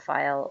convert the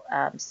file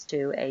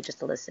to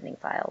just a listening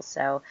file.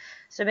 So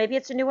maybe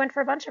it's a new one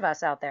for a bunch of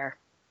us out there.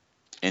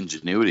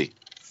 Ingenuity.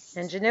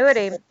 All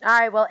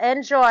right, well,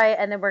 enjoy,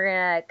 and then we're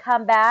going to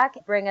come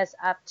back, bring us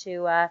up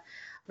to a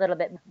little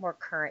bit more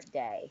current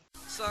day.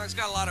 So it's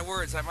got a lot of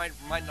words. I might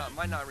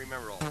not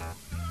remember all.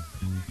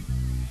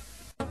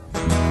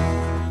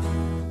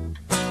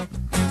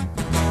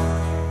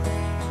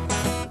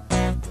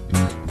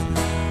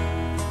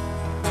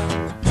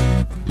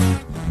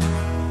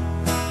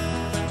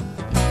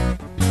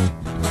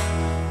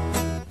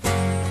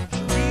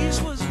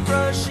 Cherise was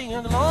brushing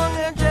along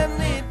and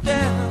gently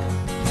down.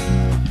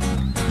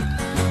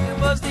 It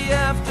was the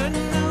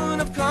afternoon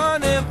of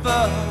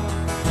Carnival.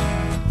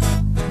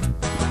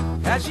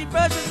 As she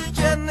brushes it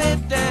gently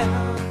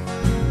down,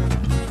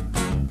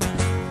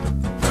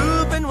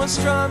 Ruben was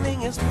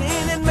strumming his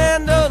painted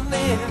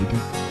mandolin.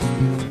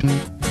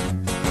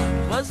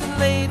 Wasn't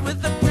late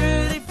with a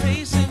pretty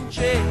face and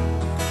chain.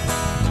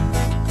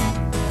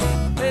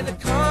 Play the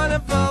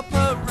carnival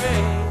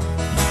parade.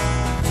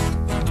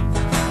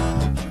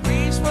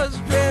 Reese was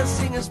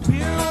dressing as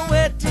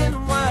pirouette in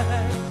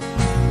white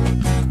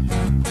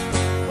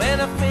when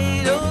a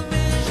fatal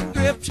vision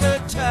gripped her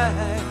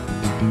tight.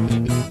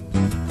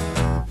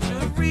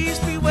 Cherise,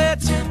 beware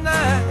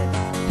tonight.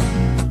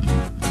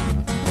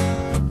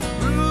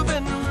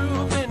 Ruben,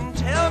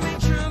 tell me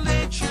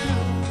truly true.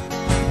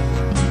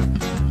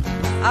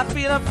 I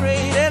feel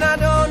afraid and I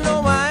don't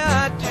know why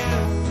I do.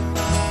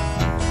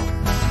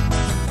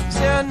 Is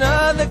there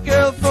another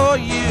girl for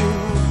you?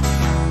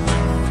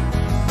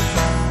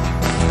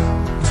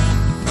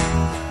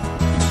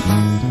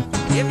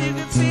 If you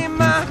could see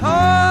my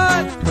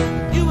heart,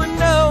 you would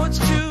know it's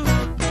true.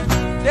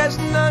 There's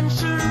none,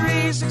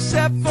 Cherise,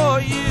 except for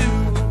you.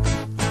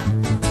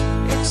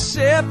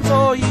 Except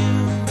for you.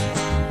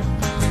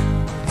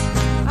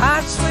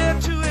 I'd swear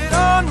to it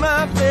on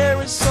my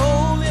very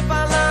soul. If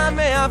I lie,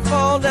 may I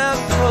fall down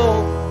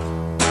cold.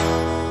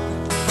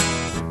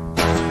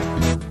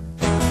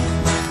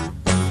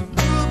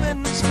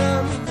 Ruben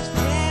strumming his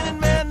painted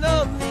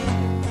mandolin.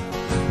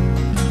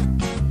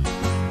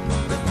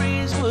 The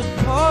breeze would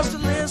pause to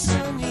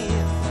listen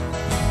in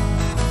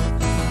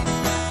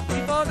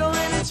before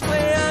going its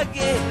way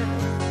again.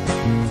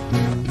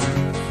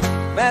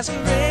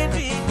 Masquerade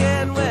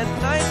began when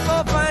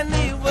nightfall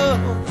finally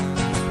woke.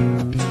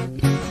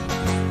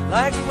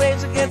 Like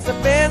waves against the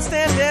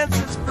bandstand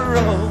dancers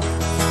broke.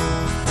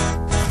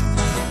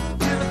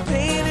 To the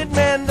painted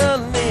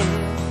mandolin.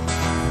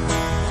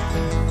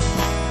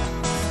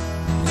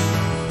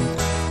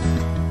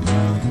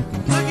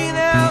 Looking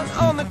out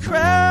on the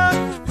crowd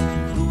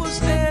who was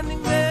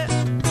standing there.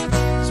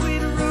 Sweet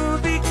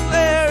Ruby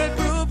Claire at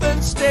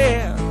Reuben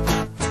Stair.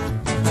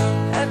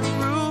 At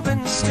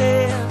Reuben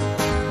Stair.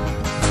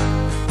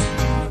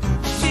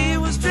 She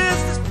was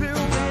dressed as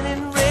Pilgrim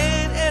in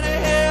red and her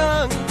hair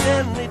hung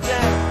gently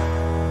down.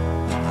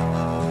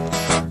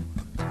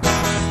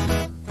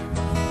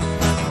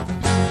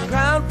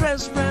 Crowd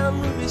pressed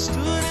round, Ruby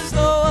stood as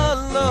though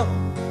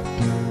alone.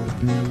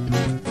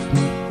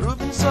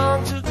 Reuben's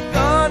song took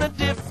on a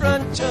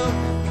different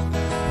tone,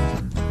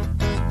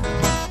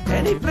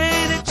 and he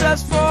played it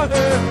just for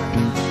her.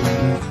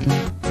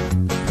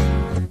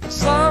 The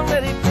song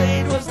that he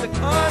played was the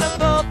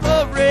Carnival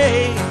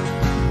Parade.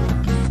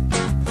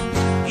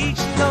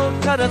 Each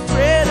note cut a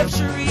thread of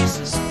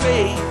Sharice's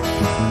fate.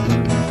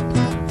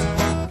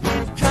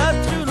 It cut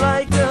through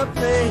like a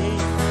blade.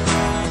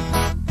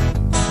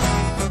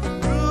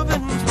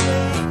 Reuben's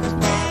played his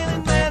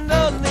painted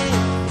mandolin.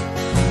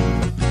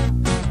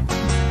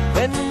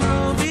 When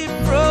Ruby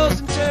froze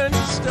and turned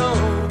to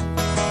stone,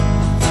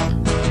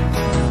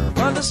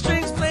 while the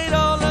strings played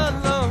all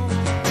alone,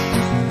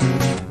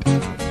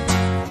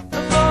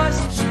 the voice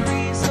of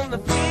Sharice on the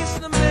piece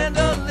of the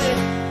mandolin,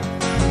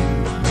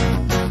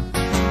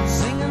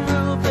 singing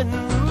Reuben,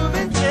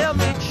 Reuben, tell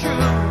me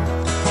true,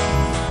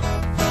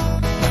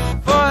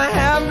 for I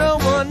have no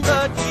one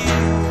but you.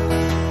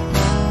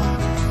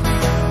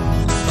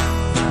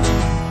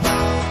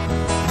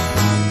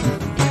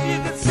 If you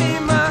could see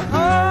my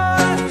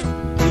heart,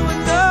 you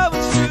would know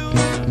it's true.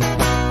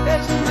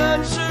 There's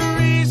none,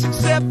 Sharice,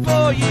 except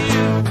for you.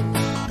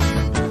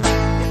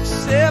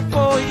 Except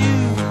for you.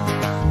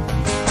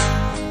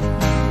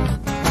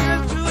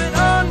 Tears through it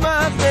on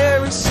my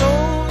very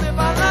soul. If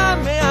I lie,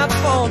 may I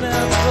fall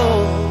down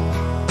cold.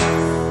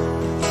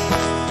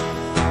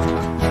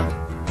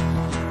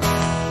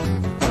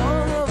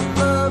 All of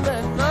love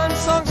and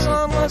unsung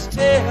song must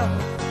tell.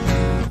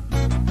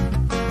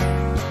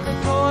 The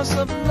course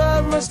of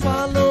love must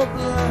follow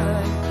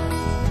blind,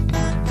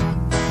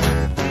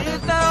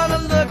 without a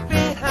look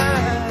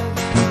behind.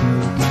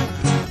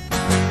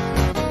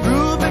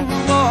 Reuben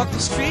walked the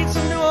streets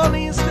of New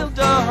Orleans till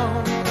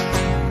dawn.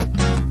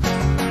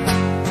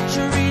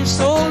 Sharice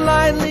so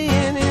lightly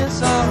in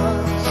his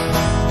arms,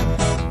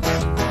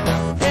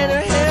 and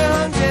her hair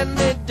hung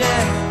gently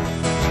down.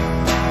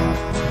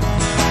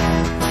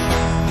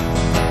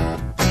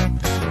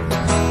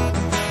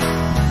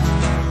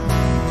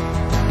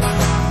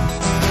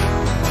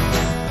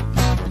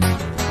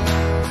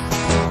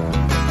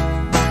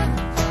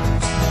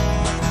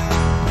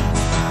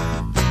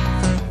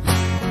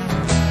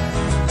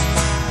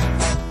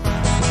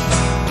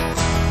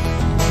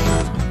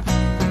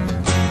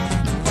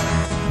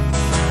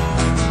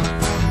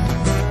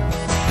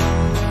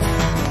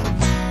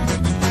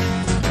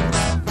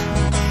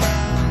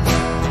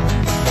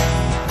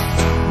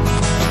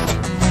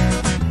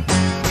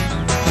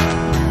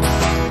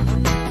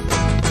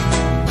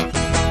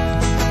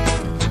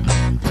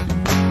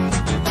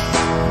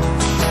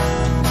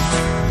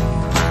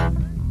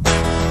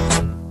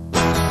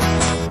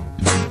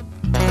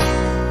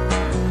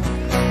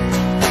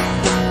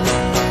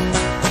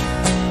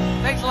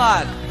 Thanks a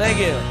lot. Thank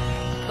you.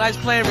 Nice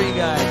playing for you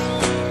guys.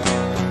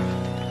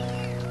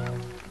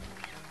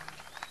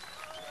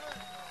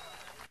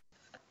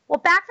 Well,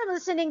 back from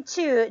listening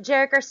to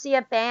Jerry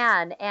Garcia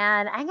Band,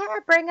 and I'm going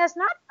to bring us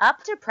not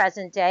up to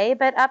present day,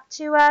 but up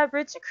to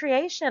Roots of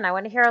Creation. I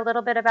want to hear a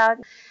little bit about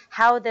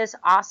how this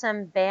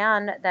awesome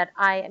band that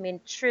I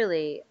mean,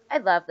 truly, I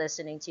love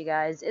listening to you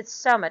guys. It's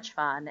so much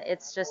fun.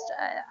 It's just,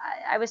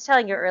 I was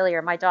telling you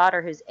earlier, my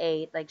daughter who's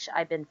 8, like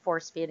I've been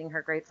force feeding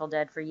her Grateful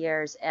Dead for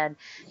years, and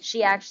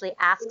she actually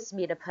asks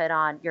me to put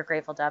on your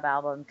Grateful Dead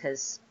album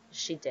because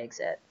she digs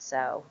it.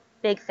 So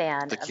big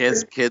fan.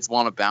 The kids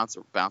want to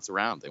bounce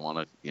around. They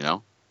want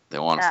to, they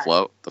want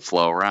to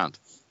flow around.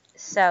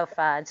 So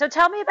fun. So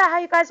tell me about how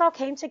you guys all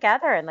came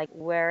together and like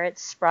where it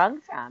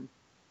sprung from.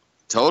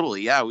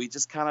 Totally. Yeah. We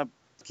just kind of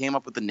came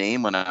up with the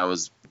name when I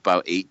was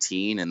about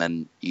 18. And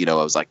then, I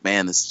was like,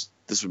 man, this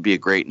would be a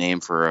great name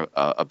for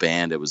a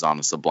band. It was on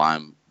a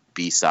Sublime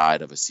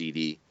B-side of a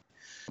CD.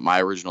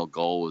 My original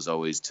goal was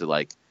always to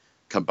like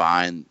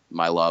combine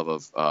my love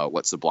of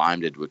what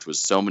Sublime did, which was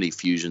so many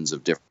fusions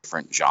of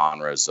different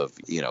genres of,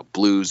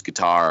 blues,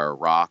 guitar, or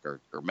rock,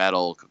 or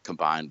metal,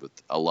 combined with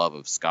a love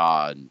of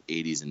ska and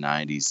 80s and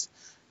 90s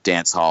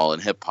dance hall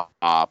and hip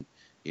hop.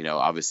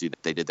 Obviously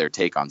they did their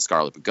take on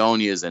Scarlet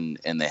Begonias and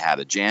they had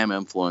a jam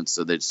influence.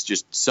 So there's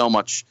just so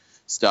much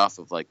stuff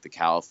of like the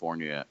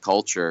California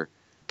culture.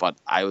 But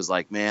I was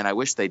like, man, I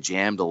wish they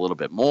jammed a little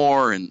bit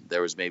more and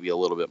there was maybe a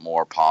little bit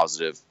more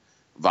positive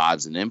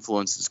vibes and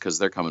influences because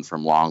they're coming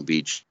from Long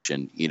Beach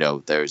and,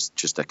 there's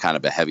just a kind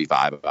of a heavy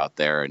vibe out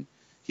there. And,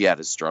 he had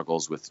his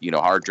struggles with,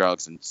 hard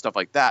drugs and stuff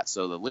like that.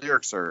 So the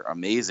lyrics are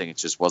amazing. It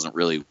just wasn't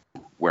really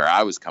where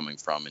I was coming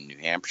from in New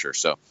Hampshire.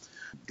 So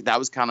that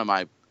was kind of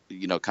my,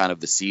 kind of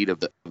the seed of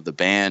the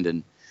band.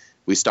 And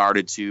we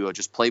started to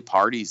just play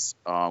parties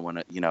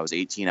when, I was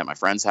 18 at my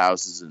friends'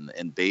 houses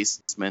and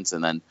basements.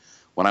 And then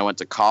when I went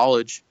to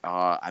college,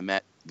 I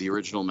met the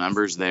original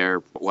members there,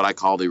 what I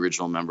call the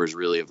original members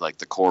really of like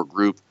the core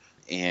group.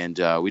 And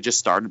we just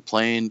started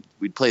playing.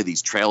 We'd play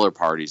these trailer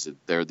parties.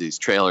 There are these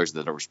trailers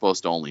that are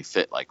supposed to only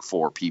fit like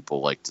 4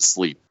 people, like to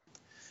sleep.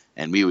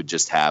 And we would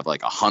just have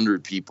like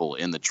 100 people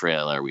in the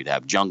trailer. We'd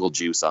have Jungle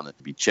Juice on it.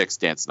 There'd be chicks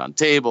dancing on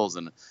tables.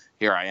 And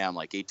here I am,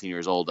 like 18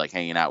 years old, like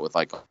hanging out with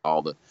like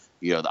all the,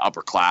 the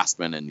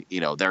upperclassmen, and,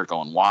 they're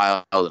going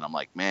wild. And I'm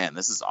like, man,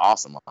 this is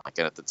awesome. Like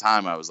at the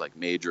time I was like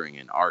majoring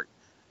in art,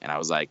 and I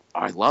was like, oh,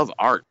 I love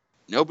art.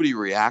 Nobody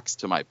reacts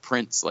to my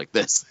prints like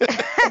this.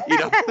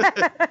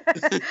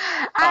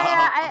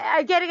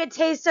 I'm getting a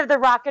taste of the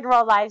rock and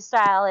roll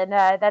lifestyle, and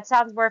that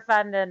sounds more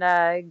fun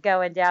than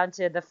going down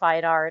to the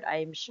fine art,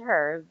 I'm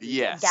sure.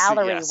 Yes.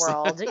 Gallery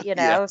world,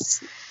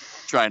 Yes.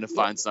 Trying to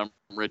find some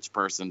rich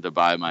person to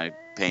buy my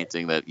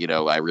painting that,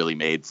 I really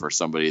made for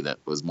somebody that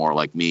was more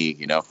like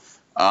me,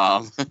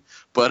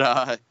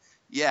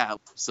 yeah,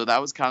 so that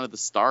was kind of the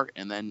start.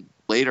 And then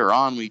later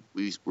on, we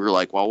were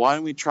like, well, why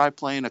don't we try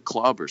playing a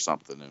club or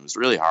something? And it was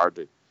really hard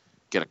to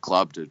get a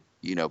club to,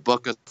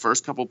 book us.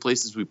 First couple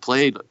places we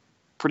played,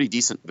 pretty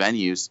decent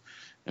venues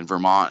in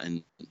Vermont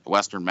and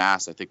Western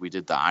Mass. I think we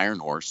did the Iron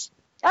Horse.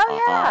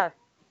 Oh,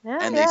 yeah.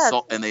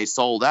 And they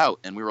sold out.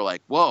 And we were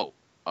like, whoa,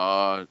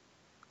 wow,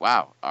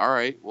 all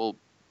right, well,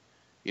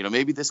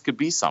 maybe this could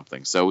be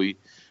something. So we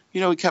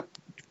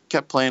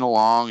kept playing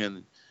along.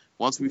 And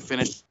once we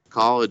finished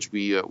college,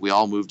 we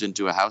all moved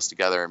into a house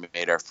together and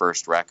made our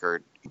first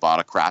record, bought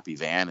a crappy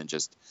van and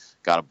just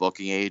got a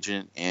booking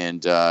agent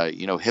and,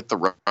 hit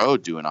the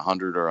road doing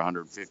 100 or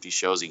 150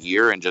 shows a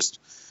year and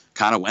just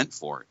kind of went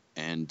for it.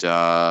 And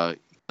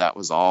that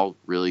was all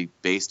really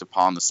based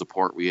upon the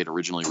support we had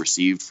originally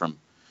received from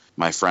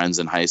my friends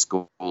in high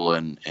school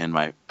and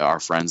our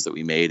friends that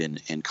we made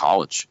in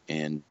college.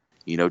 And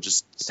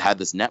just had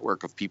this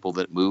network of people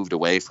that moved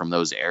away from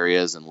those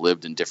areas and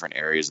lived in different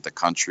areas of the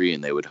country,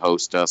 and they would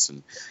host us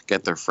and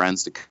get their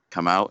friends to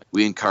come out.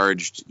 We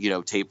encouraged,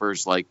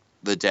 tapers like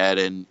the Dead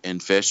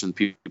and Fish and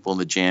people in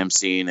the jam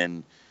scene.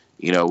 And,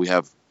 we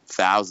have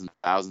thousands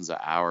of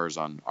hours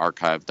on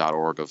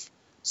archive.org of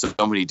so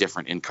many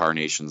different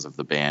incarnations of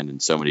the band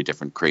and so many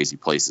different crazy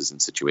places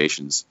and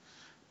situations.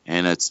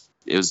 And it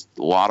was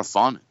a lot of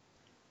fun.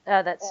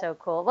 Oh, that's so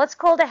cool. Well, it's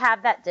cool to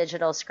have that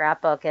digital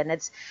scrapbook, and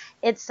it's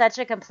such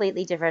a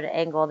completely different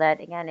angle that,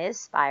 again, is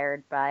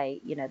inspired by,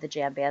 the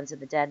jam bands of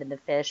the Dead and the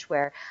Fish,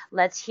 where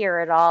let's hear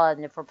it all,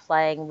 and if we're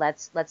playing,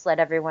 let's let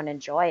everyone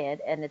enjoy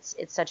it. And it's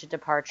such a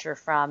departure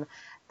from,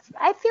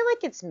 I feel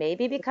like it's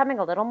maybe becoming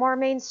a little more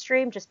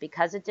mainstream just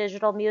because of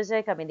digital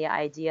music. I mean, the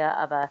idea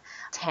of a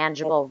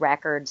tangible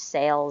record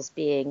sales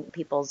being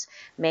people's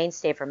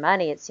mainstay for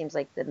money, it seems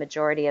like the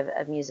majority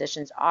of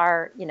musicians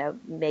are,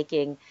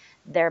 making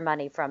their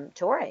money from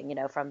touring,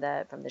 from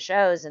the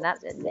shows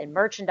and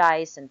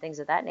merchandise and things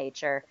of that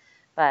nature.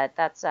 But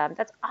that's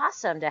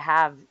awesome to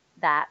have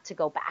that to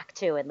go back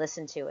to and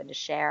listen to and to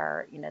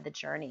share, the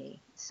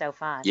journey. It's so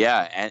fun.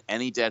 Yeah. And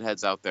any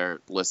Deadheads out there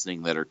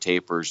listening that are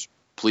tapers,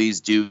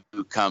 please do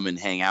come and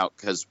hang out,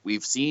 because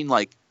we've seen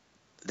like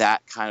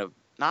that kind of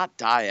not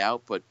die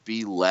out, but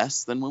be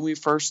less than when we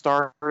first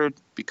started,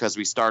 because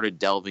we started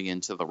delving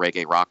into the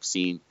reggae rock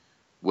scene,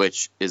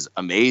 which is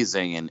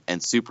amazing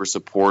and super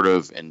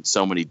supportive in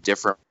so many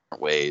different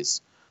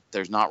ways.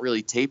 There's not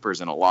really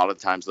tapers, and a lot of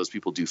times those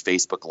people do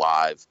Facebook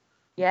Live,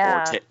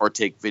 or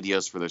take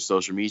videos for their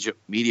social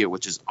media,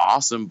 which is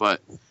awesome,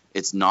 but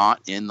it's not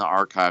in the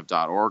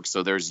archive.org.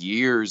 So there's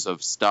years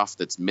of stuff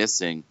that's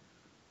missing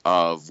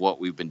of what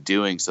we've been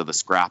doing. So the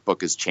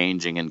scrapbook is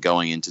changing and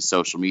going into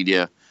social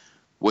media,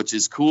 which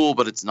is cool,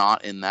 but it's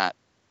not in that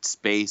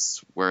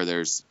space where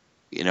there's,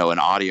 an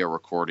audio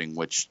recording,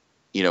 which,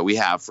 we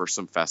have for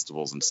some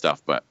festivals and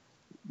stuff, but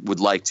would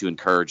like to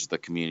encourage the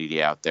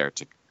community out there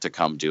to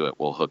come do it.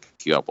 We'll hook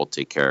you up. We'll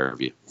take care of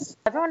you.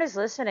 Everyone who's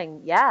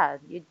listening, yeah,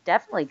 you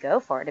definitely go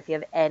for it if you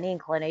have any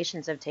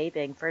inclinations of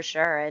taping, for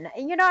sure. And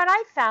and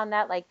I found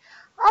that, like,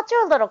 I'll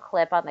do a little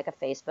clip on like a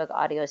Facebook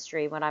audio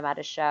stream when I'm at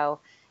a show.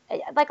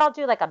 Like, I'll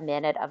do like a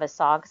minute of a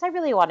song because I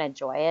really want to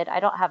enjoy it.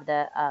 I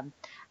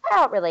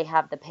don't really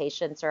have the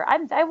patience, or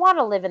I want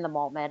to live in the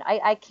moment.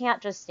 I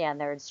can't just stand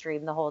there and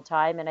stream the whole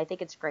time. And I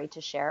think it's great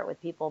to share it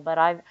with people, but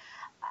I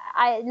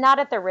not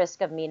at the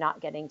risk of me not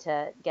getting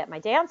to get my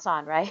dance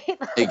on, right?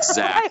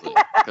 Exactly.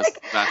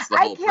 That's the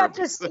whole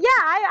purpose.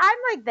 I'm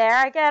like there.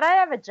 I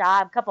have a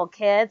job, a couple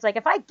kids. Like,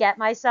 if I get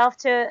myself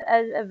to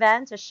an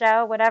event, a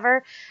show,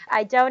 whatever,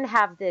 I don't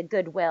have the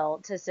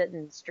goodwill to sit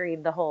and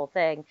stream the whole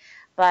thing.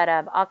 But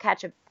I'll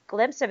catch a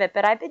glimpse of it,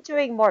 but I've been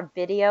doing more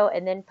video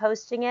and then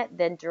posting it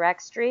than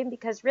direct stream,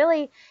 because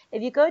really,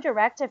 if you go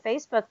direct to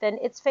Facebook, then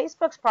it's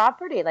Facebook's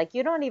property. Like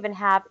you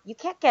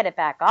can't get it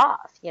back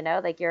off,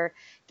 like you're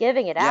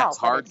giving it out. Yeah, it's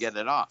hard to get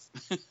it off.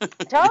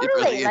 Totally. It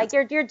really like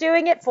is. you're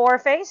doing it for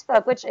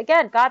Facebook, which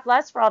again, God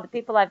bless for all the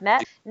people I've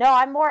met. No,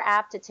 I'm more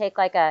apt to take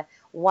like a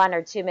 1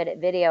 or 2 minute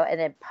video and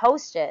then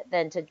post it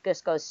than to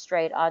just go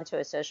straight onto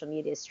a social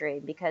media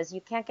stream, because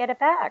you can't get it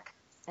back.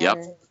 Yep.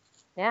 And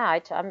yeah,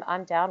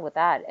 I'm down with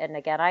that. And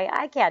again,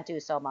 I can't do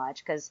so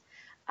much because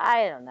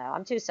I don't know,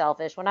 I'm too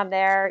selfish when I'm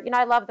there.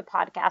 I love the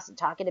podcast and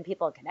talking to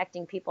people and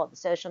connecting people on the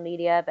social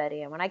media, but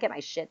when I get my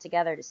shit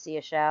together to see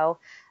a show,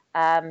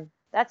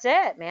 that's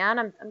it, man.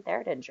 I'm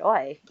there to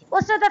enjoy.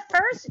 Well, so the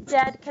first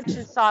Dead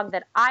Kitchen song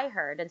that I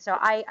heard, and so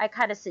I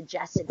kind of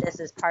suggested this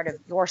as part of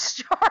your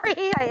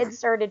story, I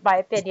inserted my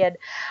opinion,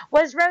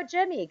 was Road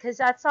Jimmy, because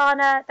that's on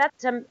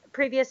that's some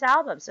previous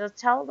album. So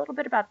tell a little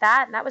bit about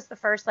that. And that was the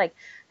first, like,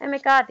 oh my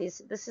God, this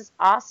is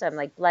awesome.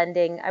 Like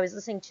blending. I was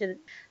listening to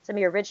some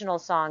of your original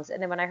songs,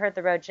 and then when I heard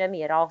the Road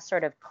Jimmy, it all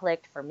sort of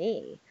clicked for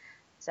me.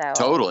 So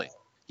Totally.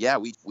 Yeah,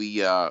 we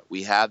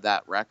had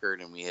that record,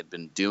 and we had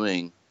been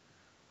doing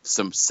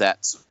some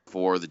sets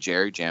for the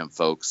Jerry Jam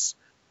folks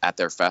at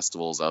their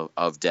festivals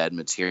of Dead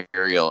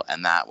material,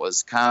 and that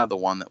was kind of the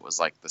one that was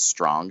like the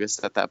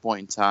strongest at that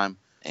point in time,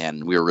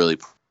 and we were really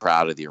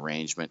proud of the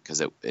arrangement because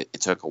it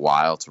took a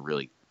while to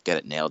really get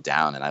it nailed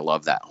down, and I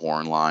love that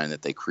horn line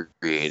that they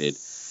created.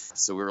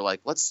 So we were like,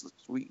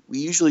 we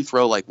usually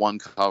throw like one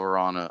cover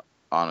on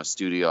a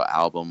studio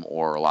album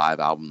or a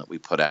live album that we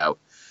put out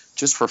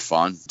just for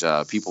fun.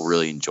 People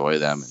really enjoy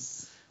them, and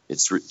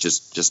it's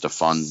just a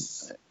fun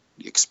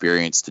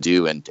experience to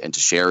do and to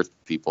share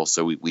with people.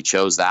 So we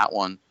chose that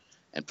one,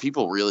 and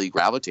people really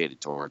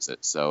gravitated towards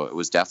it. So it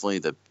was definitely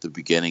the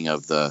beginning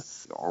of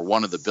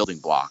one of the building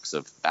blocks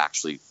of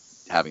actually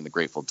having the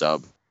Grateful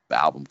Dub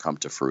album come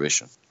to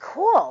fruition.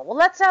 Cool. Well,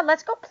 let's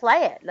go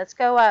play it. Let's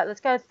go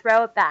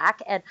throw it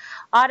back. And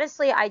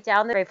honestly, I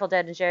downloaded Grateful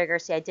Dead and Jerry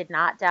Garcia. I did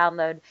not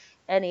download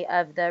any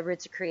of the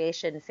Roots of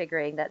Creation,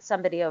 figuring that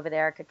somebody over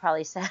there could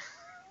probably send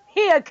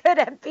me a good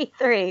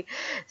MP3.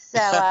 So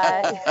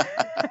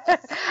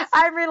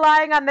I'm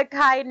relying on the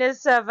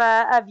kindness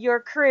of your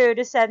crew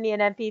to send me an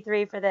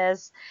MP3 for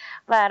this.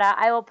 But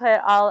I will put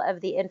all of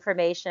the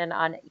information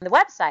on the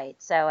website,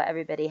 so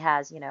everybody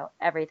has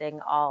everything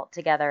all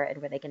together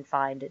and where they can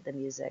find the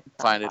music.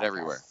 Find it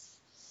everywhere.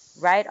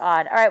 Right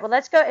on. All right, well,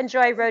 let's go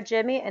enjoy Road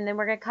Jimmy, and then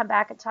we're going to come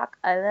back and talk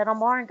a little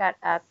more, and got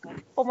a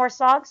couple more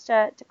songs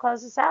to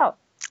close us out.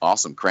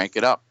 Awesome. Crank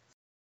it up.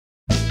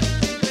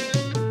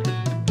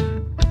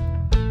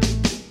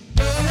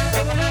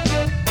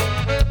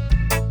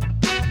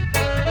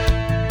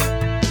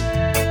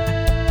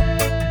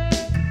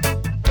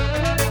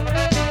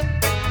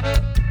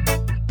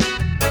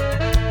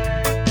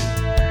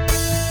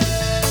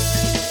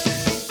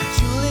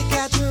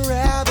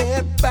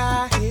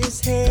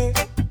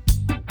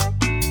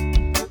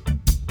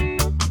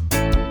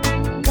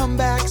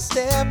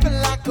 Stepping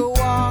like a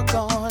walk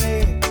on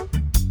it.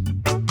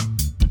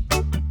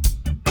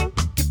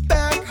 Get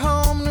back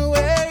home to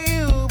where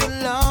you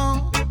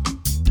belong.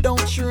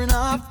 Don't turn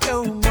off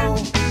no more.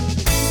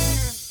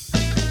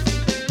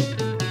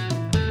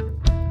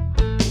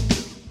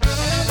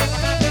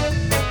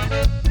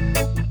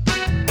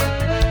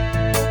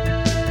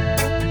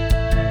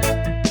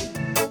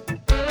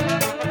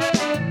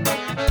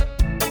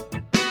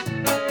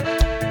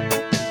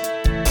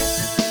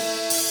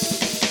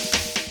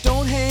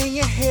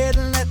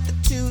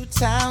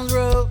 Towns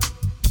Road,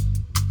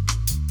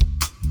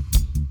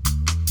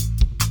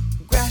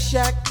 grass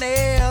shack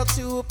nailed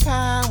to a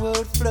pine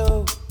wood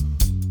floor.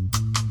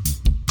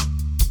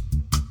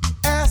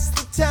 Ask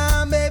the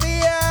time,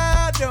 baby,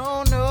 I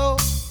don't know.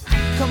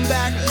 Come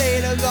back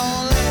later,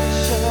 gonna let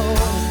it show.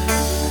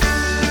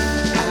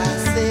 I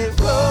said,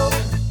 roll,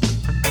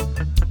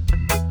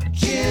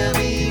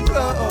 Jimmy,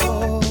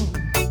 roll.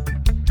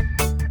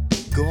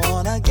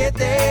 Gonna get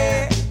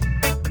there.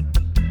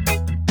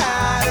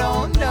 I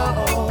don't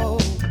know.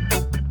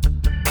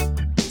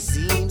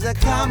 Seems a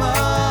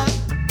common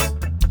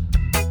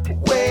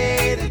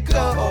way to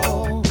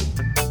go.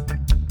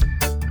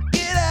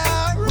 Get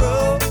out,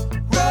 roll,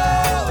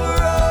 roll,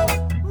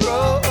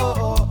 roll,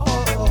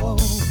 roll.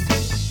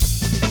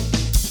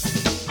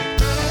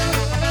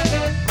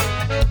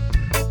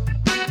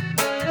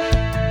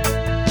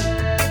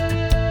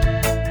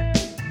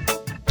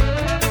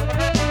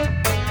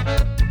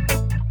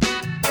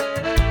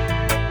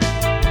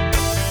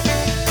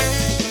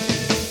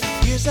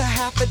 Here's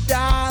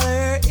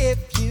 $50 if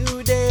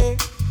you dare.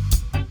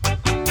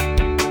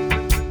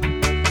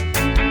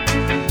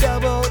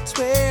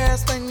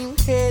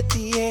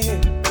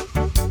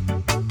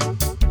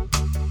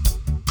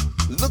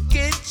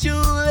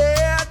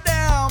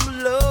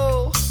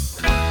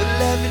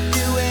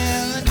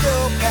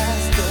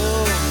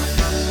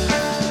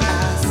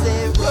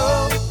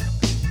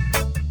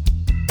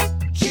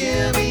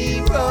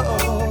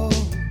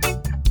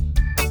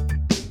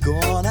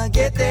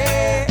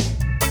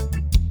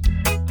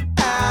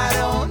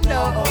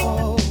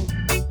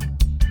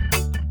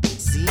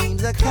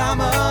 Seems a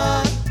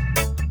common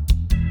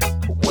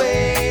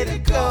way to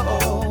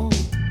go.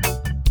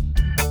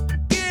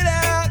 Get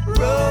out,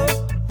 roll,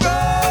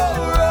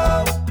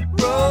 roll, roll,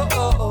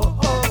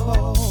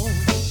 roll.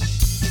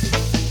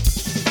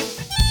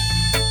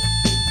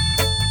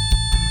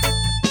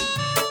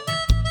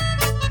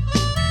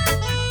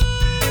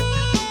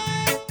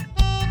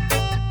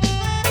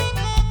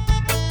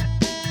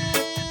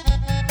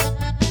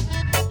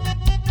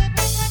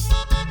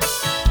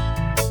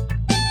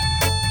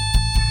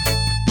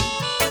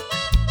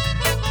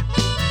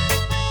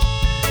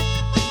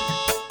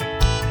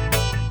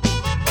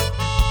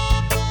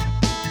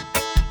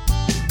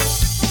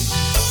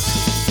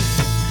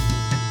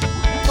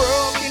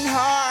 Broken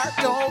heart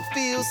don't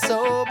feel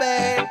so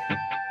bad.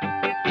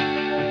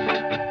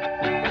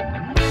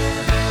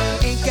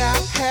 Ain't got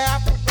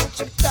half of what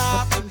you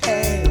thought you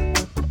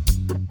had.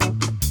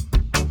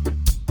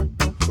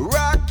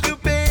 Rock you,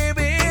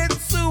 baby,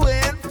 to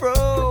and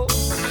fro.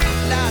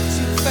 Not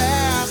too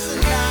fast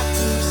and not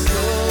too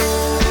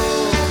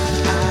slow.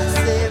 I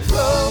said,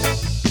 roll,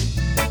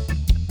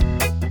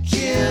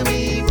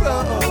 Jimmy,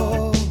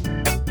 roll.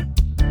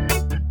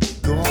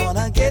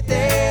 Gonna get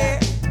there.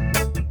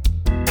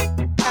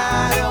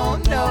 I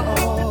don't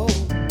know.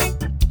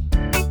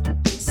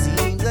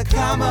 Seems a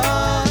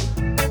common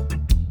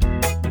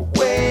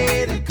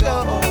way to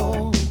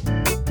go.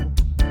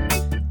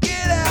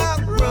 Get out,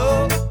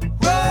 roll,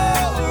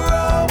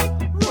 roll,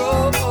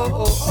 roll,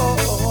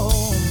 roll.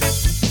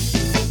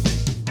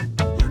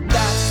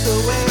 That's the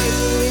way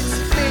it's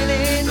been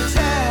in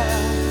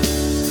town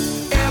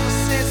ever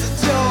since I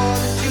tore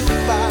the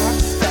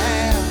jukebox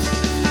down.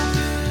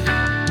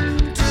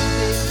 Two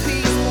big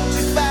piece, won't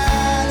you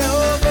buy no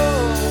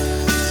more?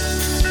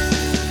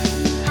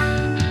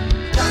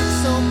 Not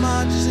so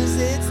much as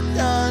it's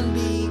done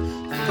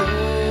before.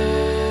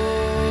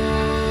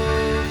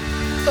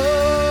 Oh,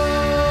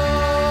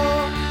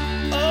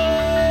 oh.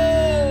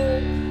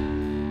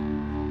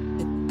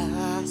 And I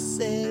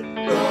said,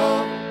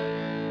 roll,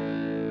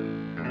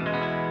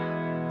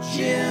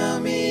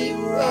 Jimmy,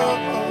 roll.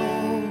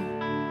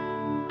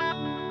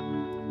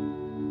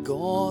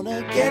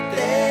 Gonna get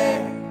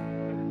there.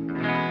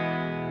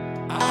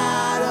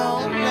 I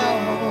don't know.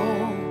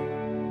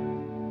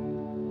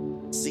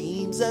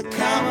 Seems a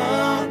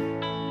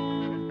common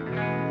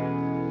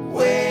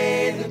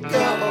way to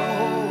go.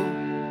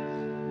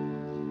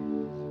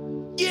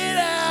 Get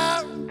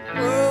out,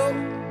 roll,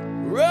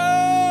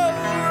 roll,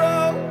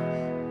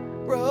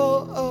 roll,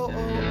 roll.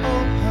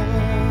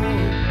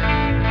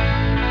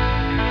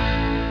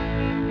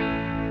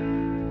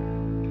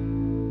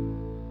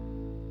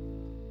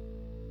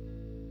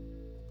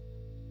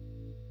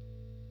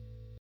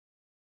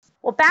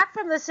 Well, back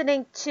from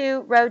listening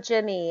to Row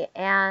Jimmy,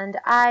 and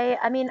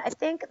I mean, I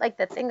think like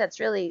the thing that's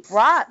really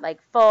brought like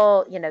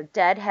full,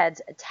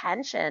 Deadhead's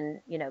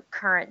attention,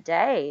 current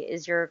day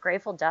is your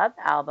Grateful Dub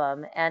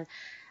album. And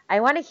I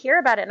want to hear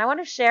about it. And I want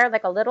to share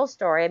like a little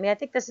story. I mean, I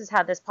think this is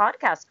how this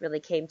podcast really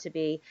came to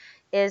be,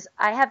 is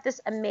I have this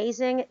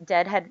amazing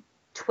Deadhead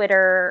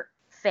Twitter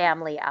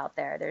family out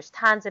there. There's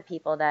tons of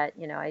people that,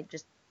 I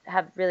just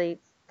have really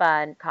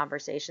fun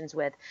conversations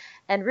with.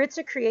 And Roots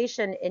of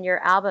Creation in your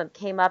album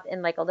came up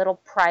in like a little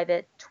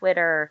private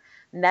Twitter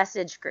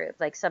message group.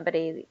 Like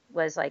somebody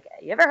was like,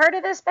 you ever heard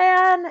of this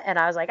band? And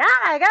I was like, oh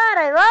my God,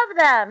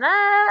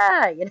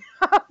 I love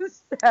them.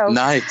 So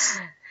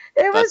Nice.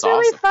 it was That's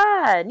really awesome.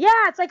 fun.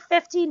 Yeah, it's like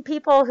 15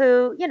 people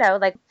who,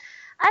 like,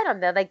 I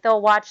don't know, like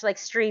they'll watch like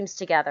streams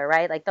together,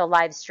 right? Like they'll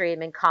live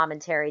stream and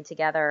commentary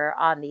together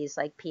on these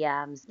like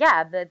PMs.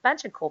 Yeah, a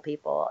bunch of cool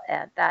people.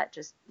 And that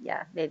just,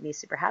 made me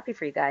super happy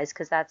for you guys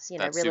because that's,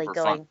 That's really super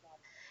going. fun.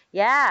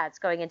 Yeah, it's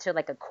going into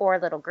like a core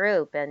little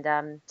group. And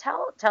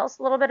tell us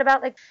a little bit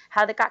about like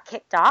how they got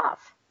kicked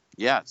off.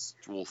 Yes.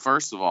 Well,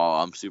 first of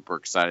all, I'm super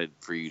excited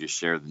for you to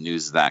share the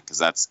news of that because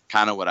that's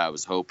kind of what I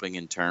was hoping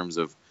in terms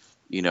of,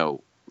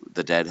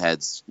 the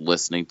Deadheads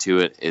listening to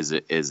it is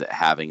it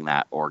having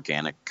that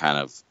organic kind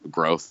of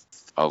growth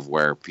of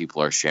where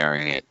people are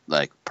sharing it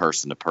like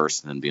person to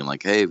person and being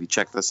like, hey, have you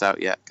checked this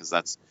out yet? Because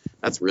that's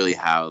really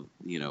how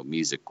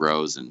music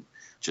grows, and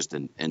just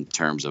in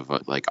terms of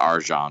like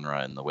our genre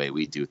and the way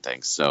we do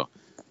things. So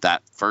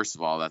that, first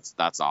of all,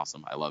 that's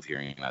awesome. I love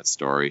hearing that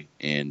story.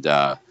 And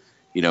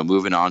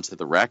moving on to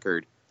the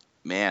record,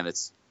 man,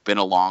 it's been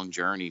a long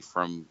journey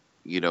from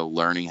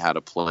learning how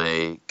to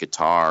play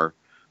guitar,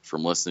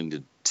 from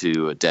listening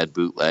to Dead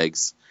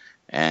Bootlegs,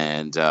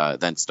 and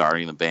then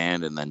starting the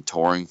band and then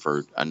touring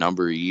for a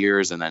number of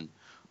years. And then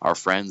our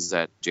friends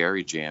at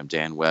Jerry Jam,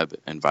 Dan Webb,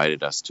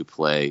 invited us to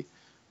play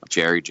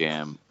Jerry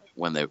Jam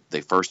when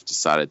they first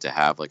decided to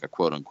have like a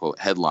quote unquote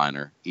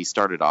headliner. He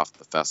started off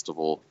the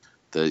festival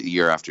the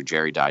year after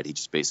Jerry died. He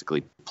just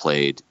basically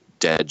played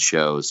Dead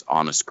shows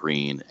on a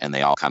screen, and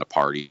they all kind of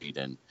partied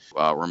and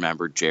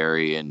remembered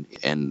Jerry,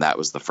 and that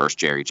was the first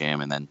Jerry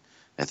Jam. And then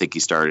I think he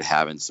started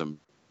having some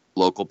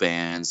local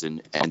bands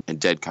and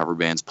Dead cover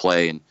bands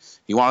play, and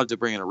he wanted to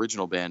bring an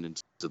original band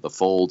into the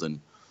fold, and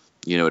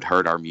had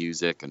heard our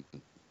music, and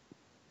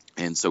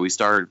And so we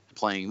started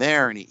playing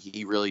there, and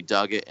he really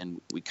dug it.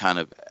 And we kind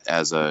of,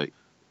 as our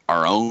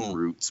own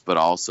roots, but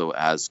also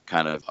as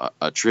kind of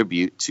a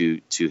tribute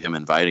to him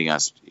inviting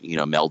us,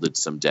 melded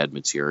some Dead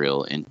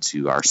material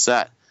into our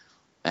set.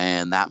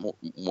 And that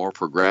more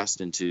progressed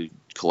into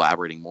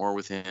collaborating more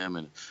with him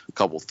and a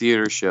couple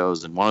theater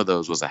shows. And one of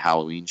those was a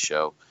Halloween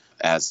show,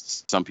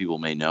 as some people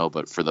may know.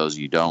 But for those of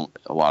you who don't,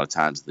 a lot of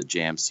times the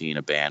jam scene,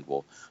 a band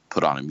will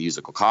put on a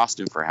musical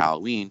costume for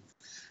Halloween.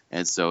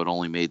 And so it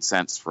only made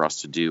sense for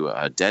us to do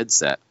a Dead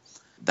set.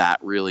 That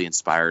really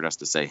inspired us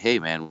to say, hey,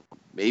 man,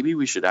 maybe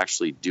we should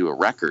actually do a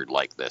record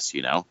like this.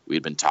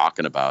 We'd been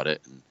talking about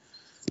it.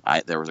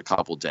 And there was a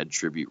couple Dead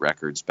tribute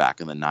records back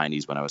in the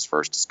 90s when I was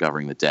first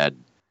discovering the Dead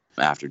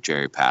after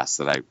Jerry passed,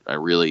 that I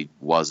really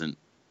wasn't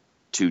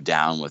too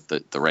down with the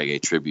reggae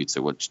tributes.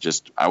 It was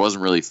just, I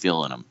wasn't really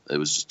feeling them. It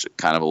was just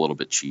kind of a little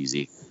bit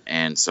cheesy.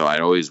 And so I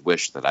always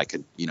wished that I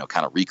could,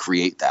 kind of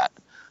recreate that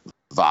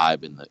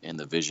vibe in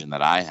the vision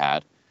that I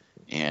had.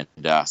 And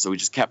so we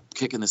just kept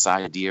kicking this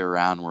idea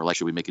around. And we're like,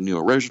 should we make a new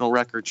original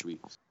record?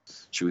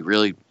 Should we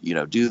really,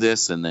 do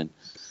this? And then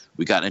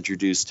we got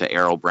introduced to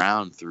Errol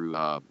Brown through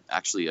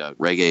actually a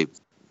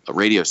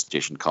radio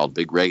station called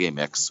Big Reggae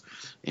Mix.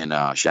 And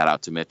shout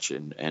out to Mitch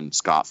and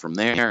Scott from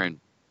there, and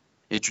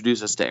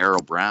introduced us to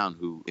Errol Brown,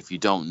 who, if you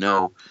don't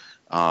know,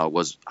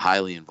 was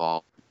highly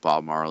involved in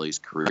Bob Marley's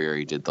career.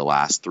 He did the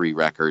last 3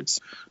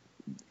 records,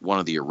 one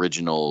of the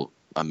original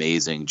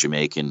amazing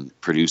Jamaican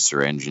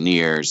producer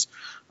engineers.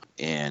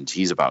 And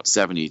he's about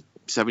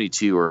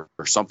 72 or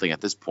something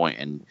at this point,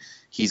 and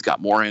he's got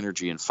more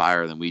energy and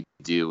fire than we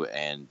do,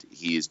 and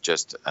he's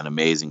just an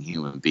amazing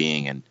human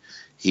being. And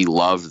he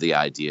loved the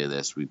idea of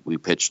this. We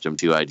pitched him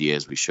 2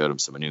 ideas. We showed him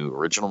some new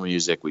original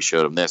music. We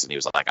showed him this, and he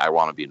was like, I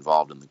want to be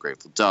involved in the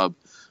Grateful Dub.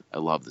 I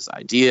love this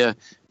idea.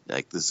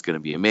 Like, this is going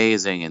to be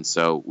amazing. And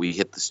so we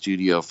hit the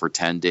studio for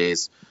 10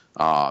 days,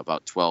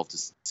 about 12 to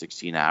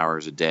 16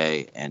 hours a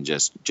day, and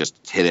just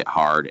hit it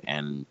hard.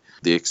 And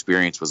the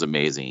experience was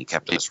amazing. He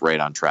kept us right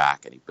on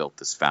track, and he built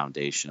this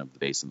foundation of the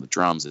bass and the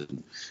drums.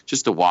 And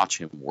just to watch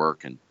him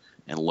work and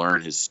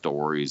learn his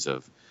stories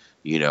of,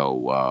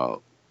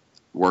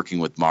 working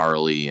with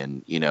Marley,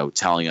 and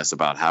telling us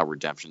about how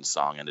Redemption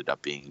Song ended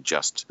up being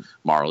just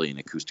Marley and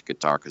acoustic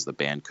guitar because the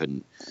band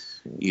couldn't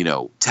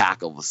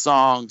tackle the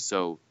song.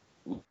 So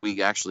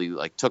we actually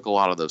took a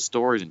lot of those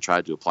stories and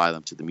tried to apply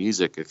them to the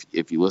music.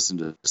 If you listen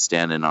to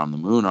Standing on the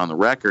Moon on the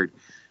record,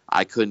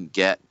 I couldn't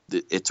get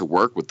it to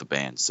work with the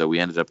band, so we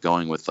ended up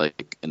going with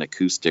an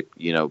acoustic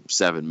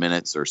 7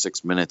 minutes or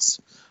 6 minutes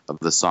of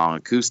the song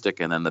acoustic,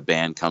 and then the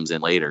band comes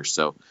in later.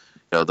 So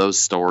those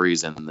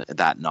stories and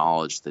that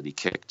knowledge that he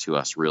kicked to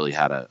us really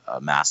had a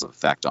massive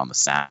effect on the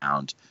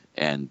sound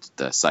and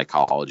the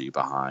psychology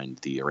behind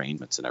the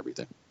arrangements and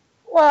everything.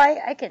 Well,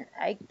 I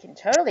can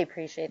totally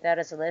appreciate that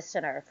as a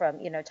listener from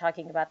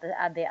talking about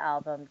the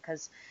album,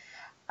 because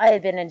I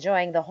had been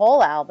enjoying the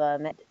whole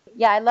album.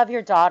 Yeah, I love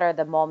Your Daughter,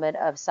 the moment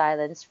of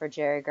silence for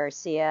Jerry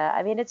Garcia.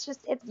 I mean, it's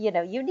just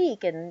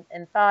unique and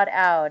thought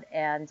out,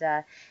 and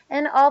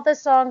all the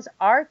songs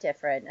are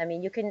different. I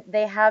mean,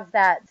 they have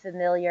that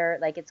familiar,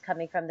 it's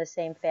coming from the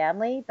same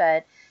family,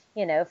 but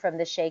from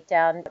the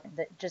shakedown,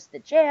 just the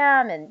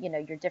jam, and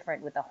you're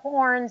different with the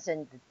horns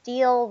and the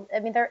deal. I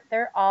mean,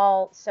 they're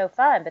all so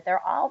fun, but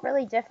they're all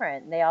really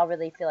different, and they all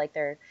really feel like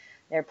they're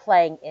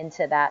playing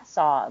into that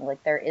song.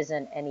 There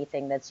isn't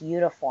anything that's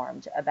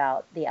uniformed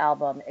about the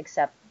album,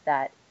 except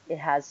that it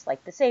has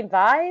the same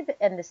vibe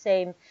and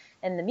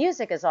the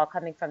music is all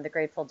coming from the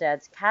Grateful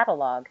Dead's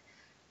catalog,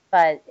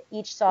 but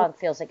each song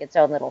feels like its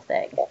own little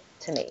thing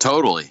to me.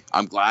 Totally.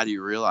 I'm glad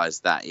you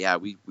realized that. Yeah,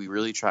 we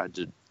really tried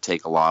to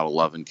take a lot of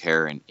love and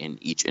care in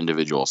each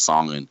individual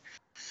song,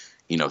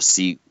 and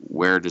see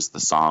where does the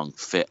song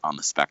fit on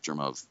the spectrum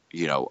of a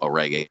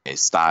reggae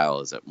style.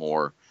 Is it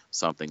more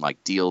something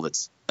like Deal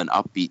that's an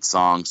upbeat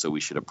song, so we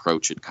should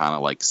approach it kind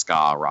of like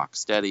ska rock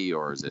steady,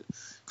 or is it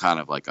kind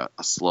of like a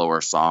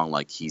slower song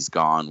like He's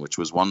Gone, which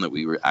was one that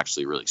we were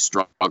actually really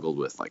struggled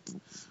with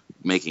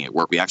making it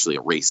work. We actually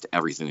erased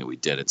everything that we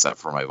did except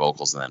for my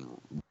vocals, and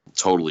then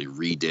totally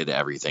redid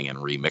everything and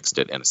remixed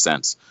it in a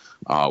sense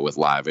with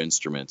live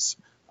instruments.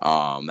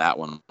 That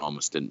one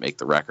almost didn't make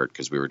the record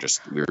because we were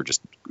just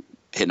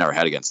hitting our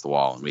head against the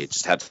wall, and we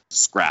just had to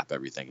scrap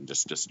everything and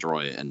just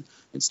destroy it and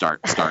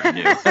start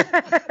new. Well,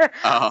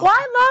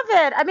 I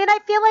love it. I mean, I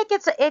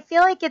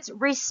feel like it's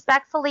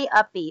respectfully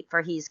upbeat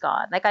for He's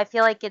Gone. I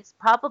feel like it's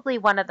probably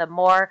one of the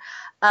more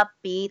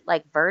upbeat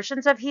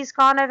versions of He's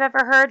Gone I've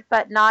ever heard,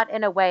 but not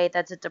in a way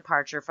that's a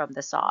departure from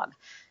the song.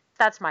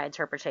 That's my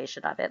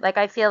interpretation of it.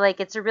 I feel like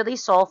it's a really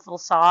soulful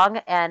song,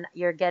 and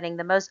you're getting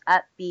the most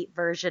upbeat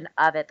version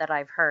of it that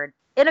I've heard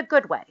in a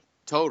good way.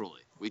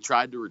 Totally. We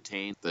tried to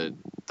retain the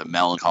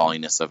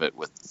melancholiness of it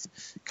with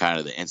kind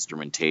of the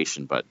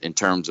instrumentation, but in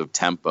terms of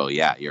tempo,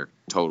 yeah, you're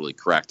totally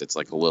correct. It's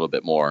a little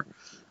bit more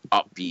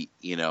upbeat,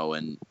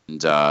 and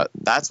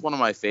that's one of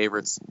my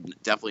favorites.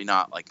 Definitely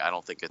not I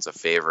don't think it's a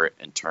favorite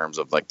in terms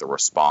of the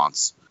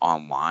response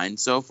online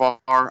so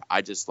far.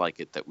 I just like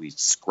it that we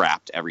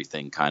scrapped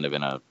everything kind of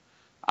in a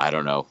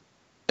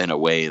in a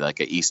way like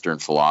an Eastern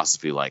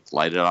philosophy, like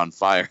light it on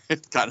fire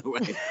kind of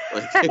way.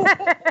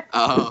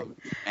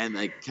 And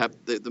they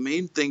kept the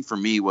main thing for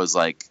me was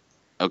like,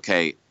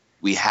 okay,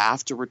 we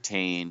have to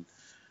retain.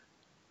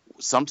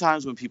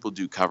 Sometimes when people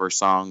do cover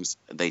songs,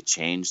 they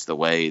change the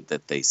way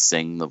that they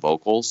sing the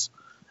vocals,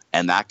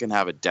 and that can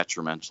have a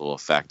detrimental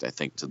effect, I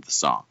think, to the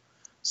song.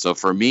 So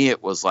for me,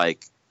 it was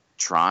like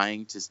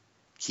trying to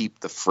keep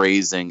the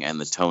phrasing and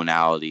the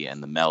tonality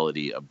and the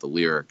melody of the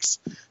lyrics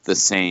the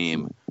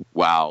same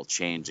while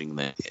changing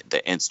the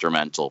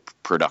instrumental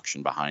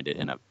production behind it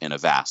in a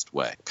vast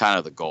way. Kind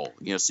of the goal,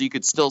 so you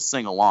could still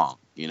sing along,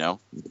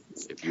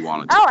 if you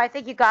wanted to. Oh, I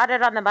think you got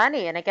it on the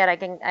money. And again,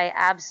 I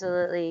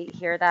absolutely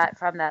hear that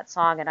from that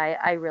song, and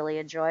I really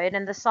enjoy it.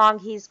 And the song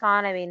He's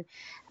Gone, I mean,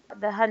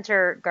 the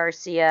Hunter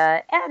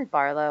Garcia and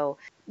Barlow,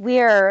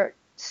 we're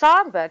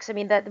songbooks. I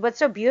mean, what's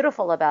so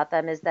beautiful about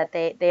them is that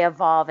they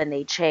evolve and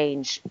they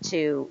change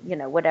to,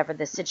 whatever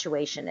the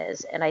situation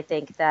is. And I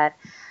think that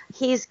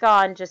He's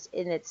Gone just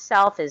in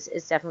itself is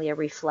definitely a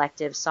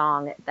reflective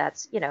song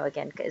that's,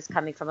 again, is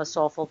coming from a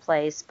soulful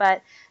place.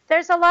 But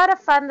there's a lot of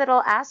fun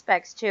little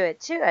aspects to it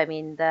too. I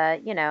mean,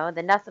 the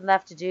nothing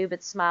left to do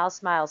but smile,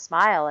 smile,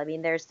 smile. I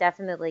mean, there's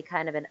definitely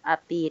kind of an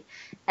upbeat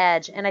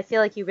edge. And I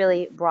feel like you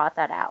really brought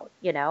that out,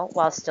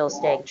 while still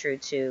staying true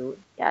to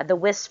the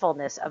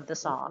wistfulness of the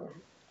song.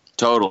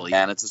 Totally,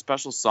 and it's a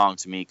special song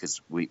to me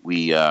because we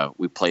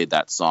played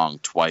that song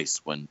twice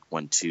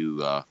when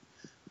two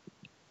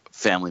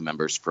family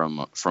members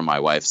from my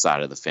wife's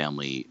side of the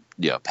family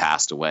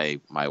passed away.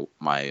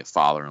 My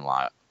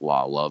father-in-law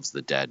loves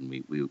the Dead,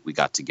 and we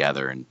got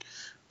together, and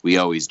we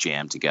always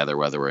jam together,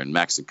 whether we're in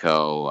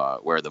Mexico,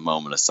 where the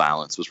moment of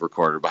silence was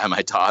recorded by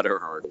my daughter,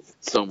 or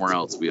somewhere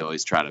else. We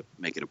always try to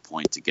make it a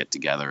point to get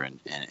together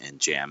and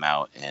jam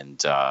out. And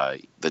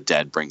the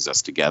Dead brings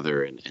us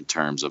together in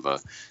terms of a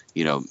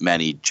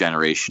many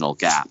generational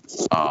gap.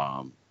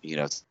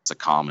 It's a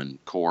common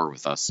core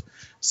with us.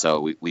 So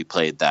we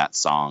played that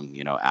song,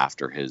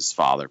 after his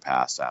father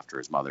passed, after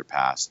his mother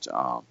passed,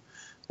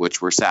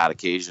 which were sad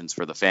occasions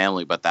for the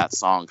family. But that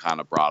song kind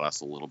of brought us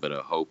a little bit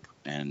of hope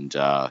and,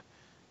 a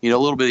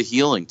little bit of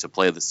healing to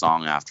play the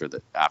song after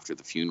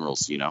the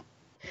funerals,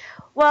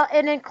 Well,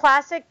 and in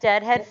classic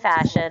Deadhead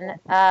fashion,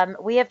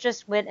 we have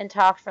just went and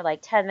talked for like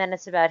 10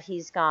 minutes about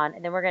He's Gone,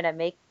 and then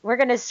we're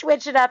gonna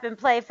switch it up and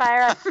play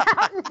Fire on the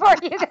Mountain for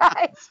you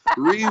guys.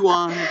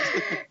 Rewind.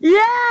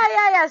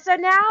 Yeah. So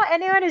now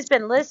anyone who's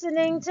been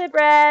listening to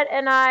Brett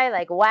and I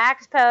like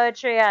wax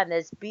poetry on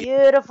this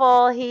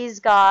beautiful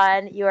He's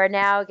Gone, you are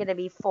now going to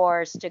be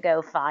forced to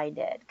go find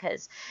it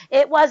because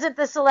it wasn't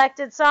the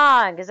selected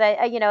song. Because I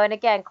and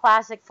again,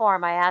 classic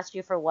form, I asked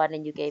you for one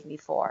and you gave me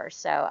four,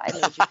 so I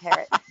made you pair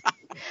it.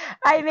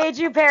 I made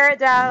you pare it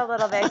down a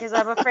little bit because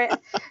I'm afraid.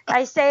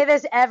 I say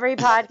this every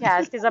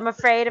podcast because I'm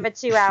afraid of a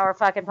 2-hour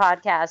fucking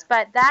podcast.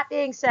 But that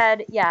being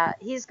said, yeah,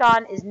 He's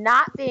Gone is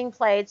not being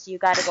played, so you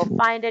got to go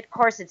find it. Of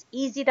course, it's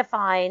easy to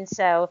find,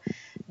 so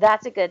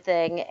that's a good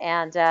thing.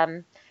 And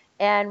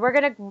we're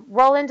gonna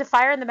roll into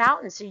Fire in the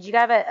Mountain. So did you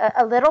have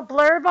a little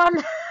blurb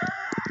on?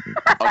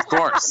 Of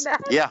course,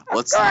 yeah.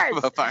 Let's talk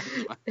about Fire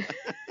in the Mountain.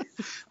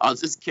 I'll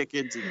just kick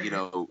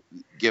into,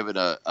 give it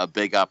a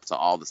big up to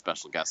all the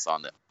special guests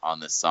on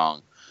this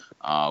song.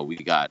 We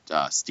got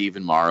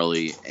Stephen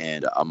Marley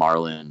and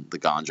Marlon the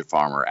Ganja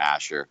Farmer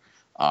Asher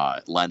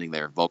lending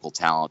their vocal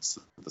talents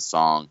to the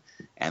song.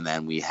 And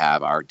then we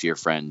have our dear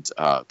friend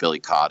Billy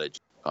Cottage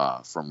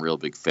from Real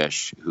Big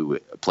Fish, who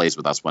plays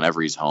with us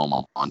whenever he's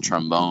home on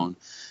trombone.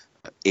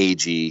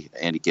 AG,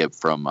 Andy Gibb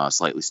from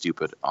Slightly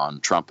Stupid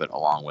on trumpet,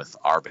 along with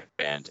our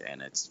band.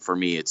 And for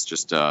me, it's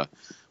just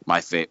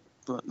my favorite.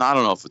 I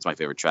don't know if it's my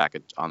favorite track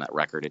on that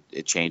record.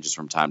 It changes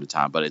from time to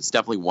time, but it's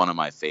definitely one of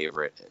my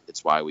favorite.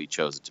 It's why we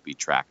chose it to be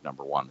track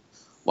number one.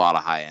 A lot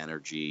of high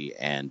energy,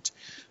 and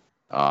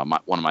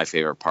one of my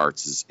favorite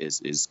parts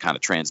is kind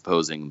of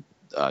transposing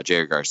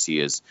Jerry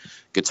Garcia's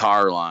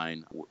guitar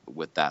line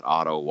with that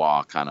auto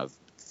wah kind of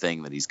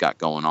thing that he's got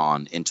going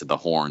on into the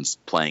horns,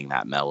 playing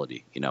that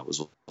melody. It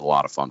was a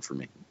lot of fun for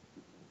me.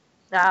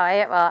 No,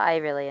 I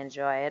really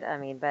enjoy it. I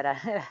mean, but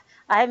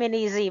I'm an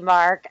easy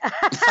mark.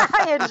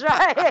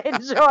 I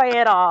enjoy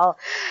it all.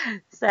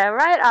 So,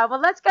 right on.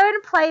 Well, let's go ahead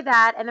and play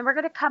that, and then we're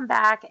going to come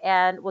back,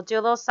 and we'll do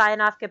a little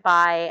sign-off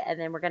goodbye, and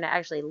then we're going to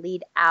actually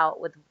lead out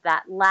with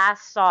that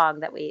last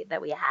song that we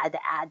had to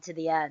add to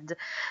the end.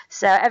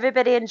 So,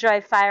 everybody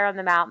enjoy Fire on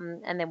the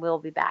Mountain, and then we'll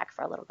be back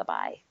for a little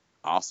goodbye.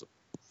 Awesome.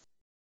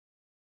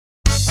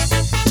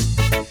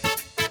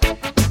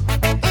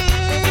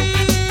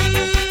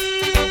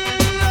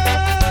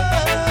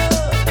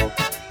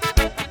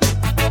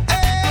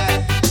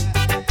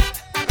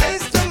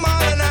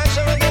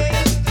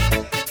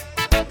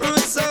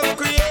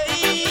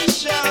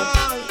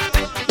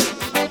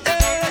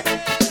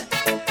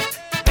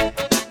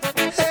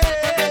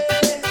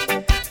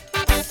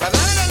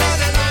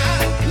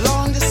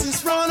 Long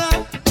distance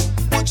runner,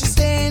 what you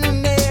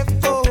standing there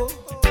for?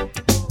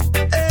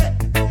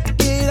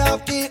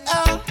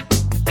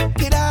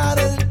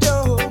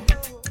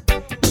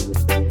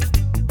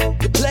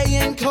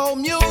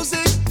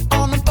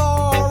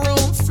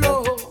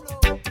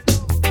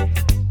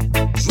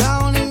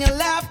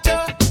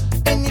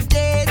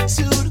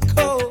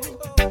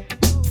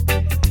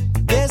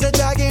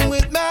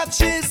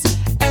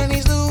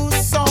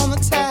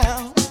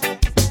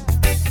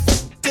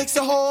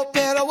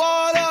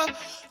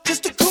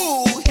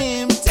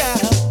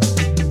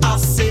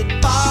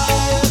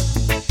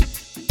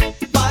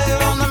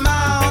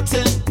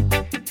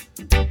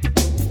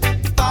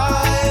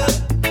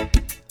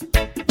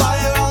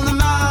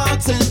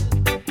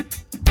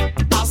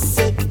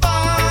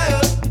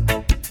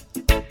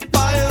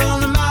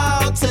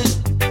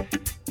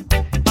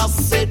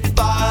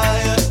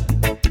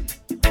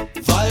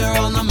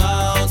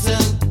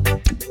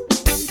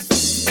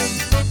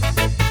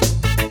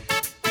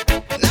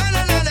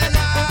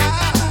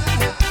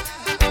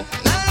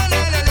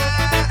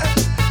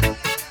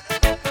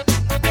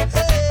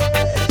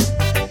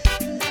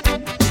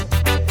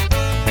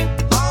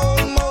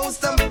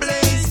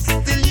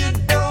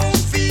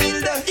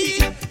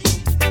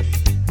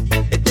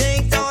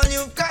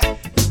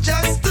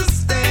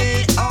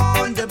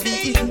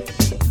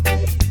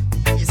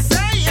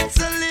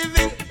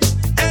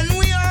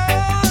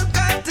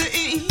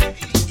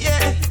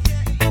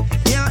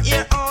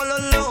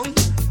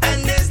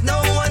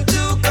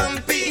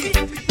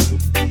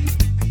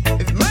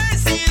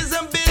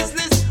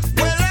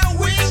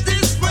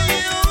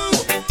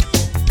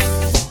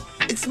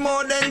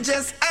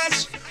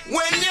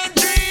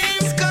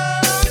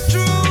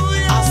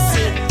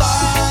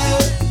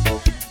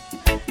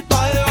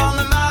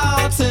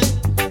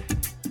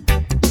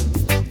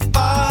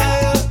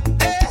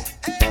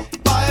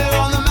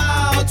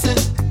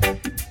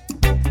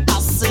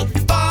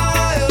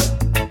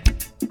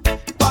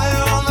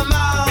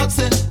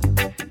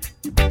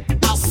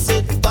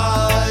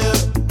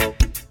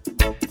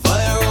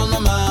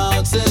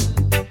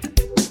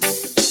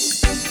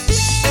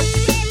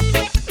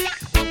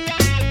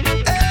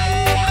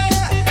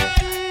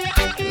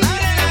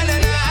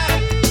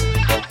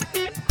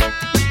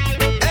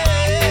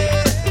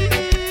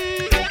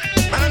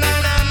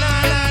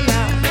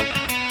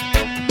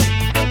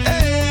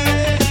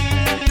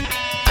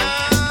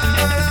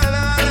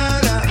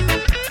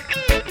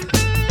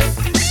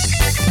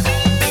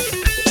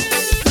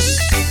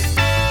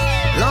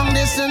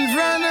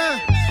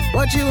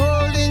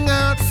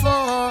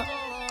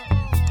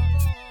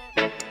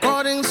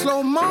 caught in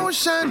slow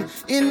motion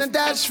in the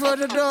dash for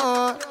the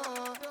door.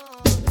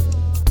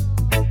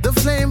 The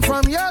flame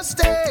from your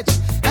stage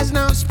has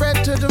now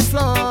spread to the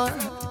floor.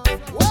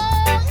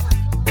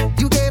 Whoa.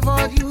 You gave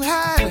all you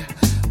had,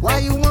 why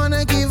you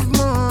wanna give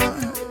more?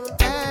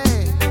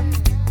 Hey.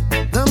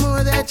 The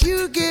more that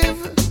you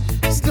give,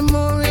 the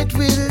more it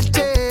will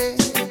take.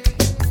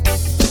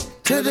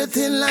 To the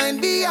thin line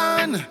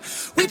beyond,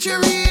 which you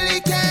really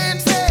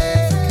can't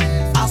fake.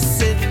 I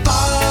said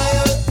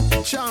fire,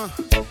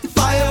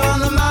 fire on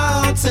the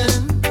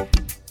mountain.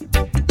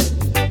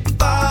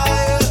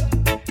 Fire,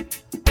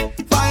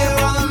 fire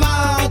on the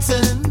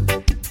mountain.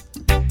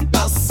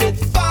 I said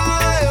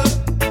fire,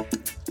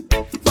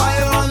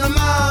 fire on the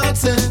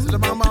mountain.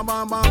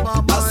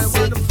 I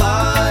said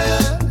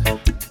fire,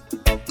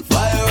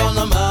 fire on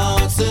the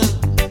mountain.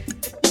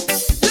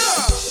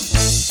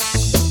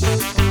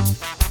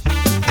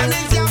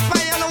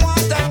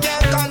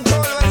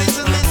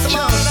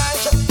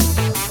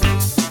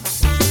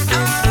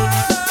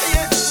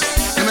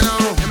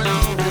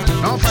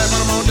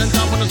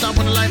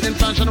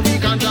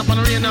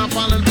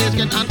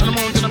 And to the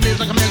mountain and blaze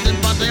like a melting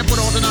pot. They put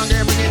out an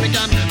game again they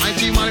can. I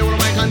see my old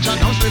mic and chat.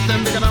 Don't slip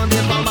them bigger than a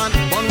baseball man.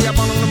 One way up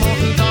on the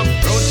mountain top.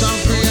 Roads of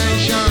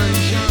creation.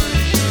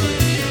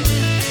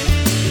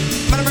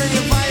 Gonna bring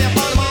the fire up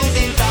on the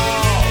mountain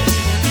top.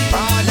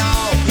 Right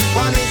now,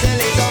 one is a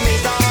little me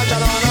start.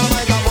 Shut on the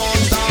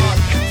microphone start.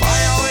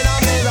 Fire with a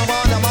blaze up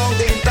on the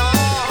mountain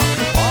top.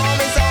 Oh,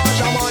 me start,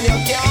 shaman, you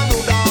can't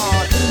do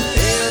that.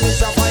 Here is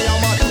a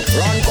fireman.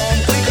 Run, come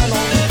quick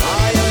enough.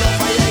 I am the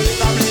fire, it's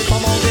a blaze for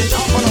mountain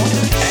top.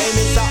 Hey,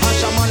 Mr.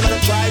 Asherman,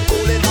 gonna try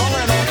cool it down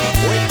enough.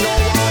 With no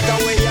water,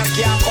 where you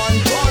can't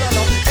control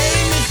enough. Hey,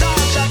 Mr.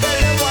 Asher, tell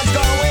them what's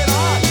going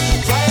on.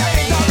 Fire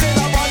is a blaze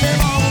up on the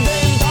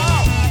mountain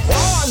top.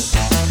 One.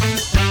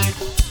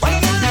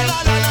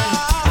 La-la-la-la-la-la.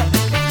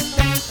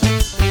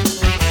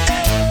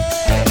 Hey.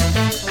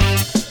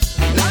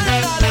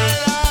 La-la-la-la-la.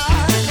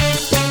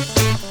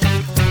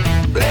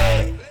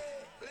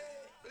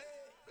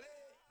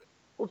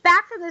 Well,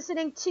 back from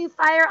listening to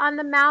Fire on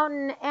the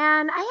Mountain,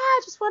 and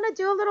I just want to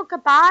do a little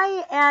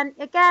goodbye. And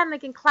again,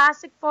 like in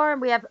classic form,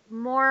 we have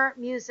more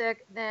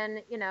music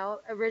than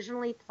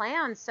originally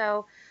planned.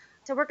 So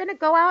we're gonna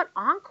go out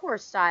encore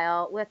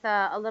style with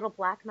a little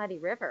Black Muddy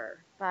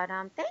River. But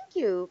thank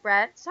you,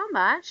 Brett, so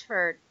much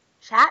for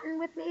chatting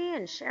with me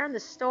and sharing the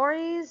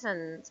stories,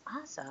 and it's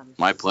awesome.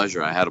 My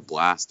pleasure. I had a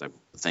blast.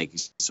 Thank you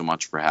so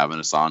much for having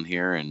us on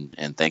here,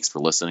 and thanks for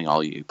listening,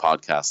 all you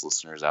podcast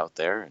listeners out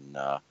there, and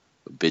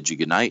bid you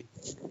good night.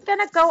 It's going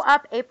to go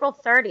up April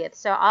 30th,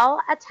 so I'll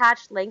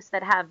attach links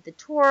that have the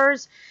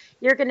tours.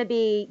 You're going to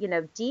be,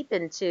 deep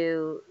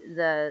into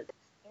the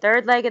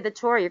third leg of the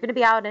tour. You're going to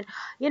be out in,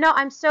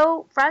 I'm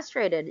so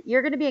frustrated.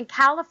 You're going to be in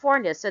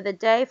California, so the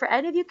day, for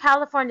any of you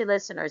California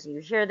listeners, you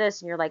hear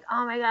this and you're like,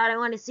 oh my God, I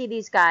want to see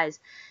these guys.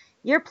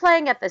 You're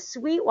playing at the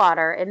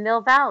Sweetwater in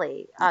Mill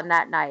Valley on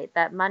that night,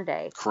 that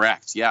Monday.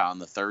 Correct, yeah, on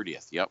the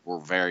 30th. Yep,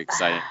 we're very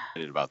excited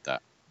about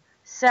that.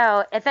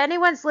 So if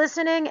anyone's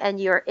listening and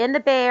you're in the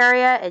Bay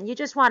Area and you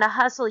just want to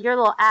hustle your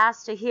little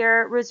ass to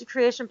hear Roots of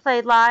Creation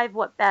played live,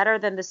 what better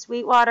than the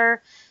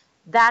Sweetwater?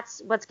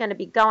 That's what's going to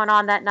be going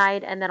on that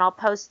night. And then I'll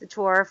post the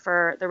tour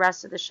for the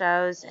rest of the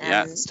shows. And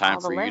yeah, it's time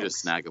for links. You to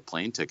snag a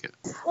plane ticket.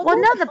 Well,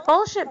 no, the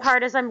bullshit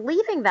part is I'm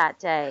leaving that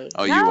day.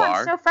 Oh, no, you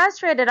are? I'm so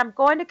frustrated. I'm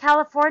going to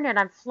California and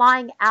I'm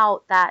flying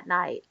out that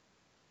night.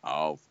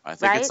 Oh, I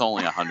think right? It's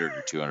only $100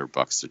 or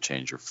 $200 to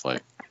change your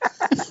flight.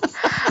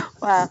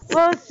 Well,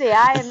 we'll see.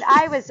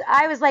 I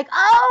was like,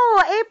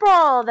 oh,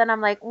 April. Then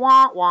I'm like,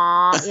 wah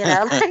wah.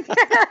 Like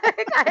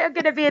I'm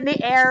gonna be in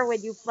the air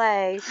when you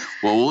play.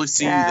 Well, we'll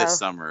see you this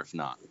summer, if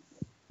not.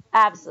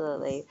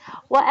 Absolutely.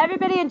 Well,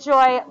 everybody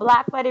enjoy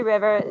Black Muddy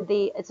River.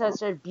 It's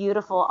such a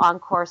beautiful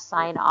encore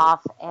sign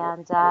off,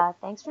 and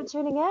thanks for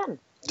tuning in.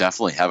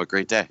 Definitely. Have a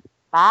great day.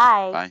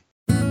 Bye. Bye.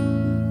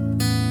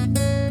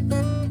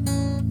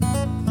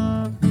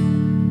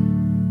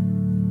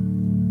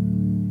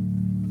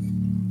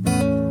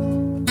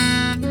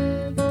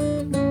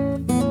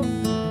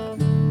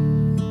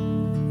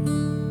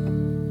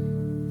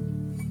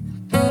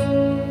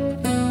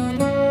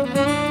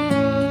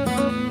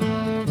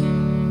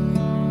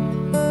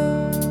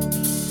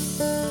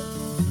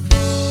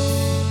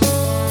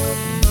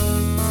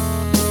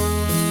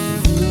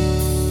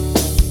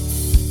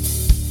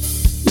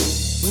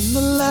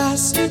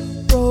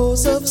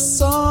 Rose of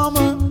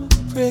summer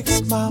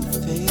pricks my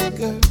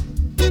finger,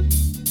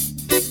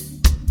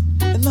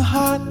 and the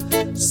hot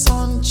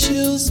sun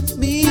chills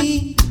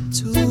me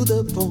to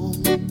the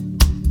bone.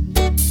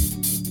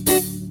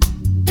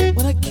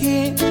 When I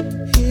can't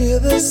hear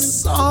the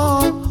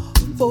song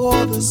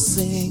for the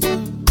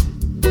singer,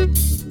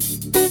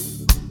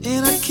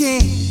 and I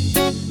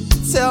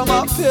can't tell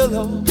my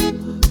pillow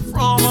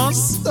from a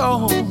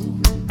stone.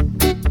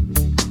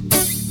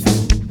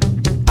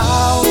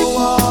 I'll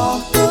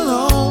walk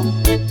alone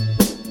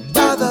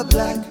by the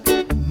Black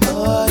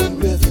Muddy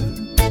River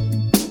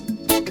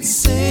and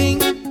sing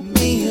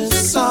me a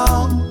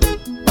song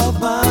of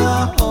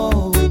my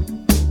own.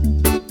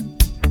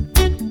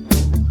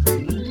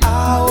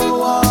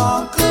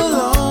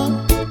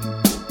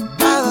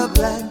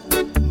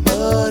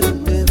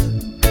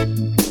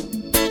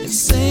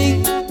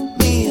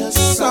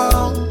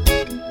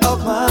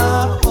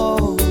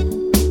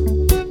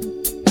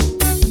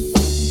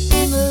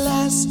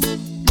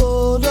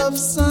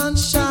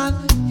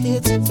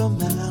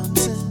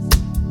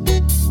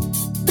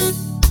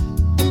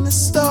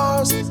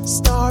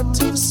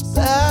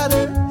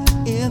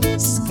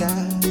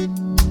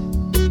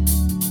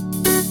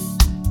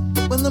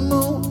 when the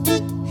moon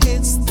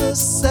hits the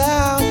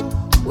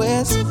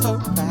southwest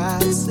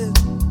horizon,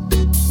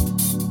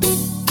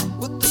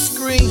 with the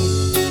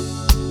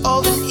scream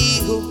of an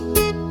eagle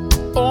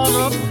on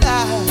a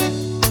fly.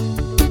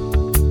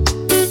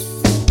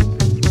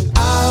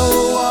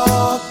 I'll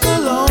walk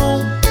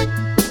alone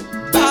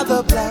by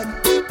the black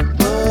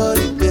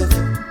muddy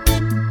river,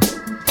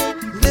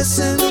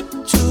 listen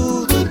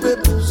to the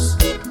ripples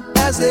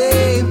as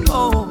they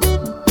moan.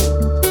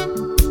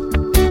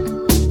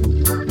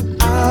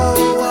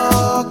 I'll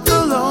walk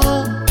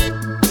alone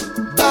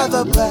by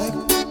the black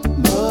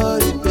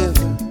muddy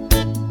river,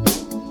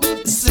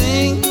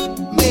 sing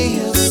me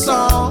a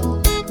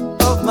song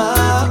of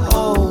my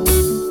own.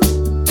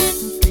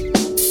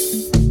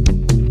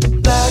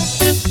 Black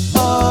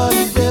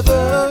muddy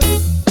river,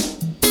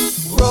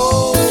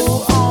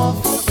 roll on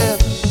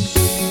forever.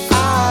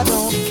 I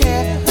don't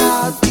care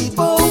how deep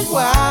or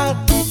wide,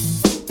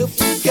 if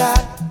you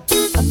got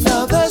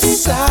another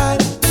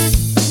side.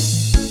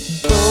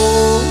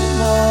 Roll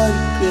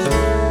muddy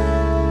river,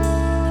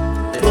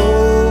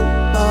 roll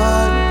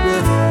muddy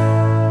river,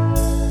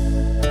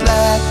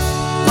 black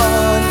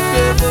muddy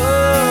river.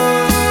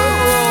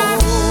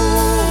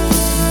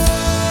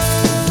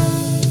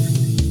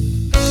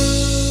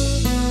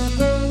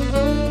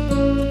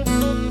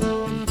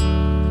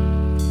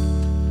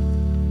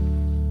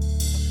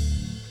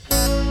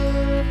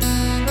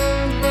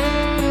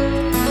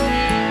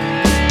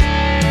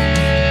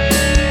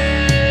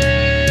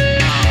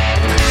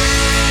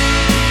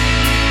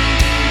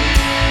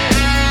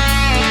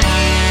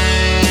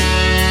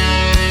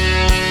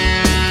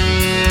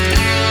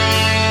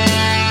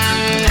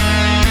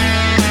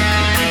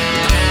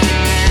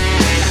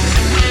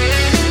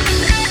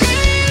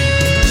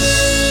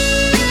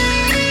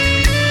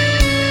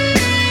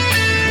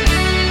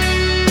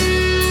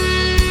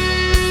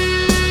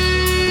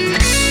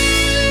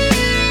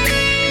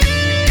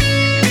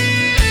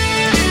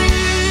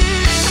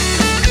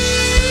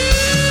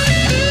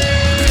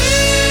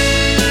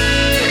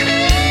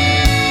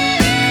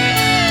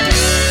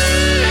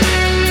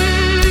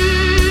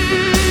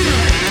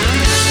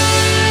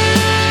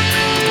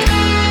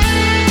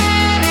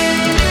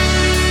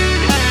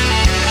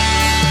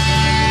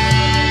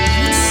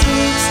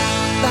 Seems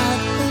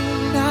like the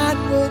night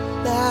would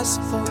last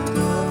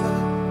forever.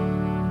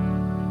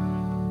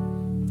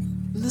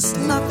 There's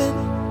nothing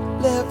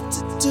left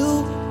to do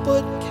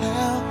but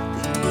count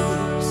the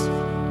years.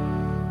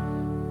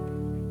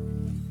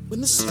 When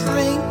the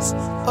strings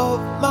of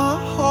my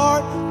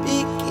heart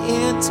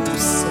begin to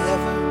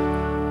sever,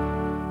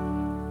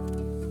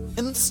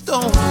 and the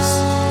stones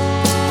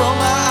from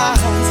my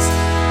eyes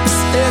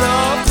instead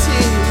of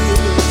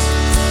tears,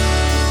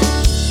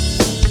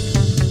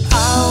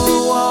 I'll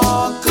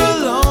walk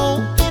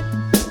alone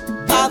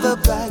by the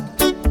black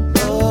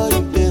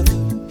muddy river,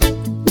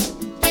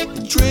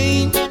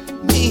 dream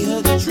me a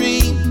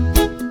dream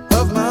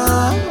of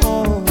my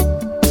own.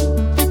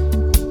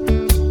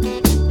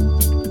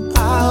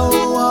 I'll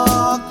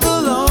walk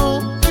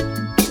alone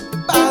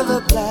by the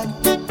black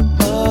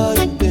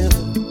muddy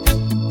river,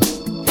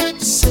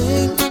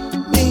 sing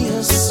me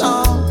a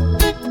song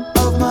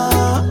of my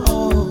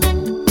own.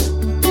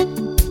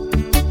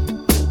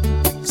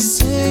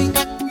 Sing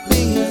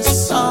me a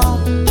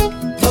song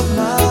of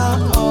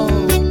my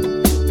own.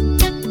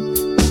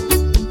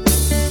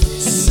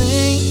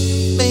 Sing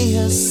me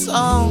a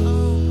song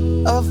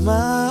of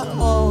my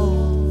own.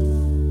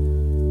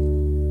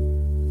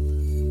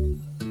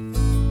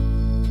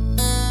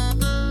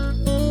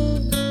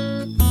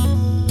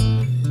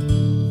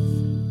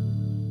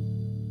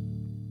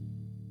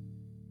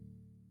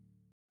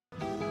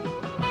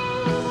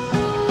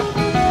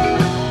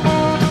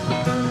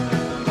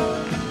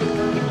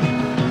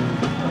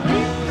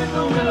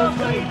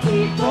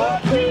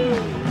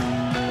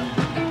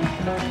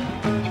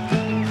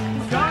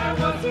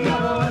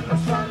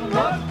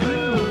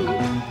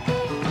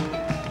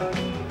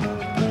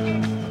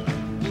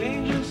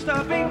 Changes,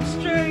 stopping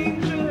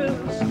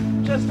strangers,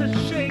 just a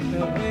shake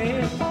of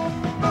hands.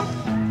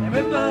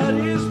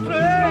 Everybody's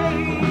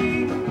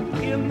playing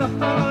in the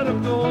heart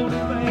of Gold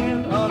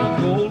Band, heart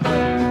of Gold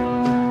Band.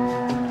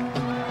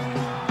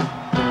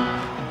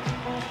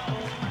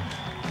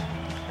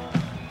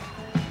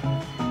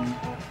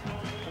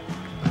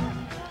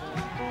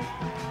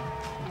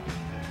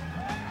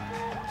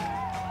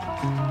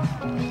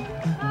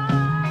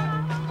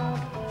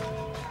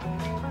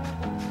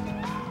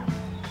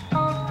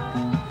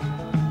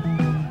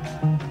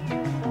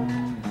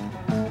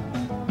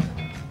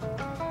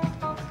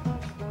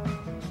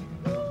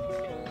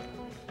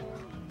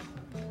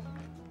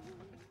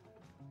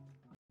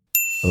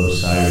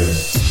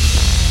 Osiris.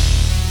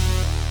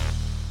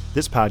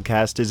 This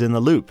podcast is in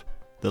the Loop,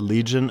 the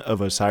Legion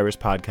of Osiris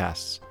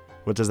podcasts.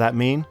 What does that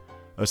mean?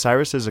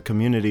 Osiris is a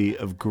community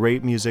of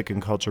great music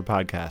and culture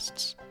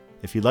podcasts.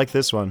 If you like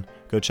this one,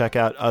 go check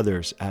out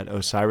others at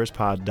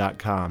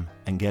osirispod.com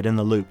and get in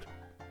the loop.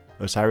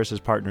 Osiris is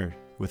partnered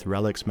with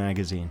Relics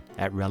Magazine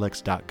at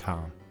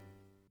relics.com.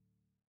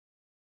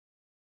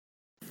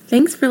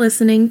 Thanks for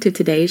listening to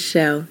today's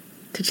show.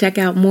 To check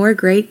out more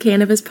great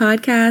cannabis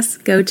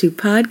podcasts, go to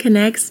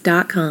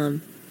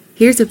podconnects.com.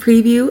 Here's a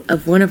preview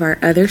of one of our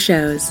other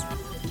shows.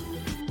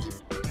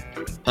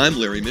 I'm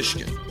Larry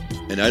Mishkin,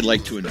 and I'd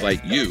like to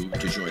invite you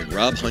to join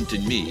Rob Hunt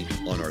and me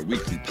on our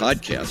weekly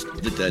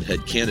podcast, The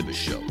Deadhead Cannabis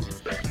Show.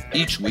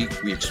 Each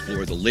week, we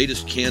explore the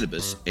latest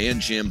cannabis and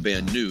jam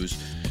band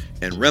news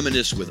and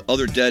reminisce with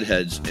other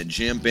Deadheads and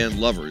jam band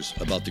lovers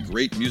about the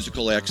great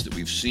musical acts that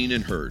we've seen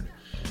and heard.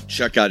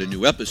 Check out a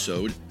new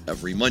episode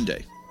every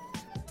Monday.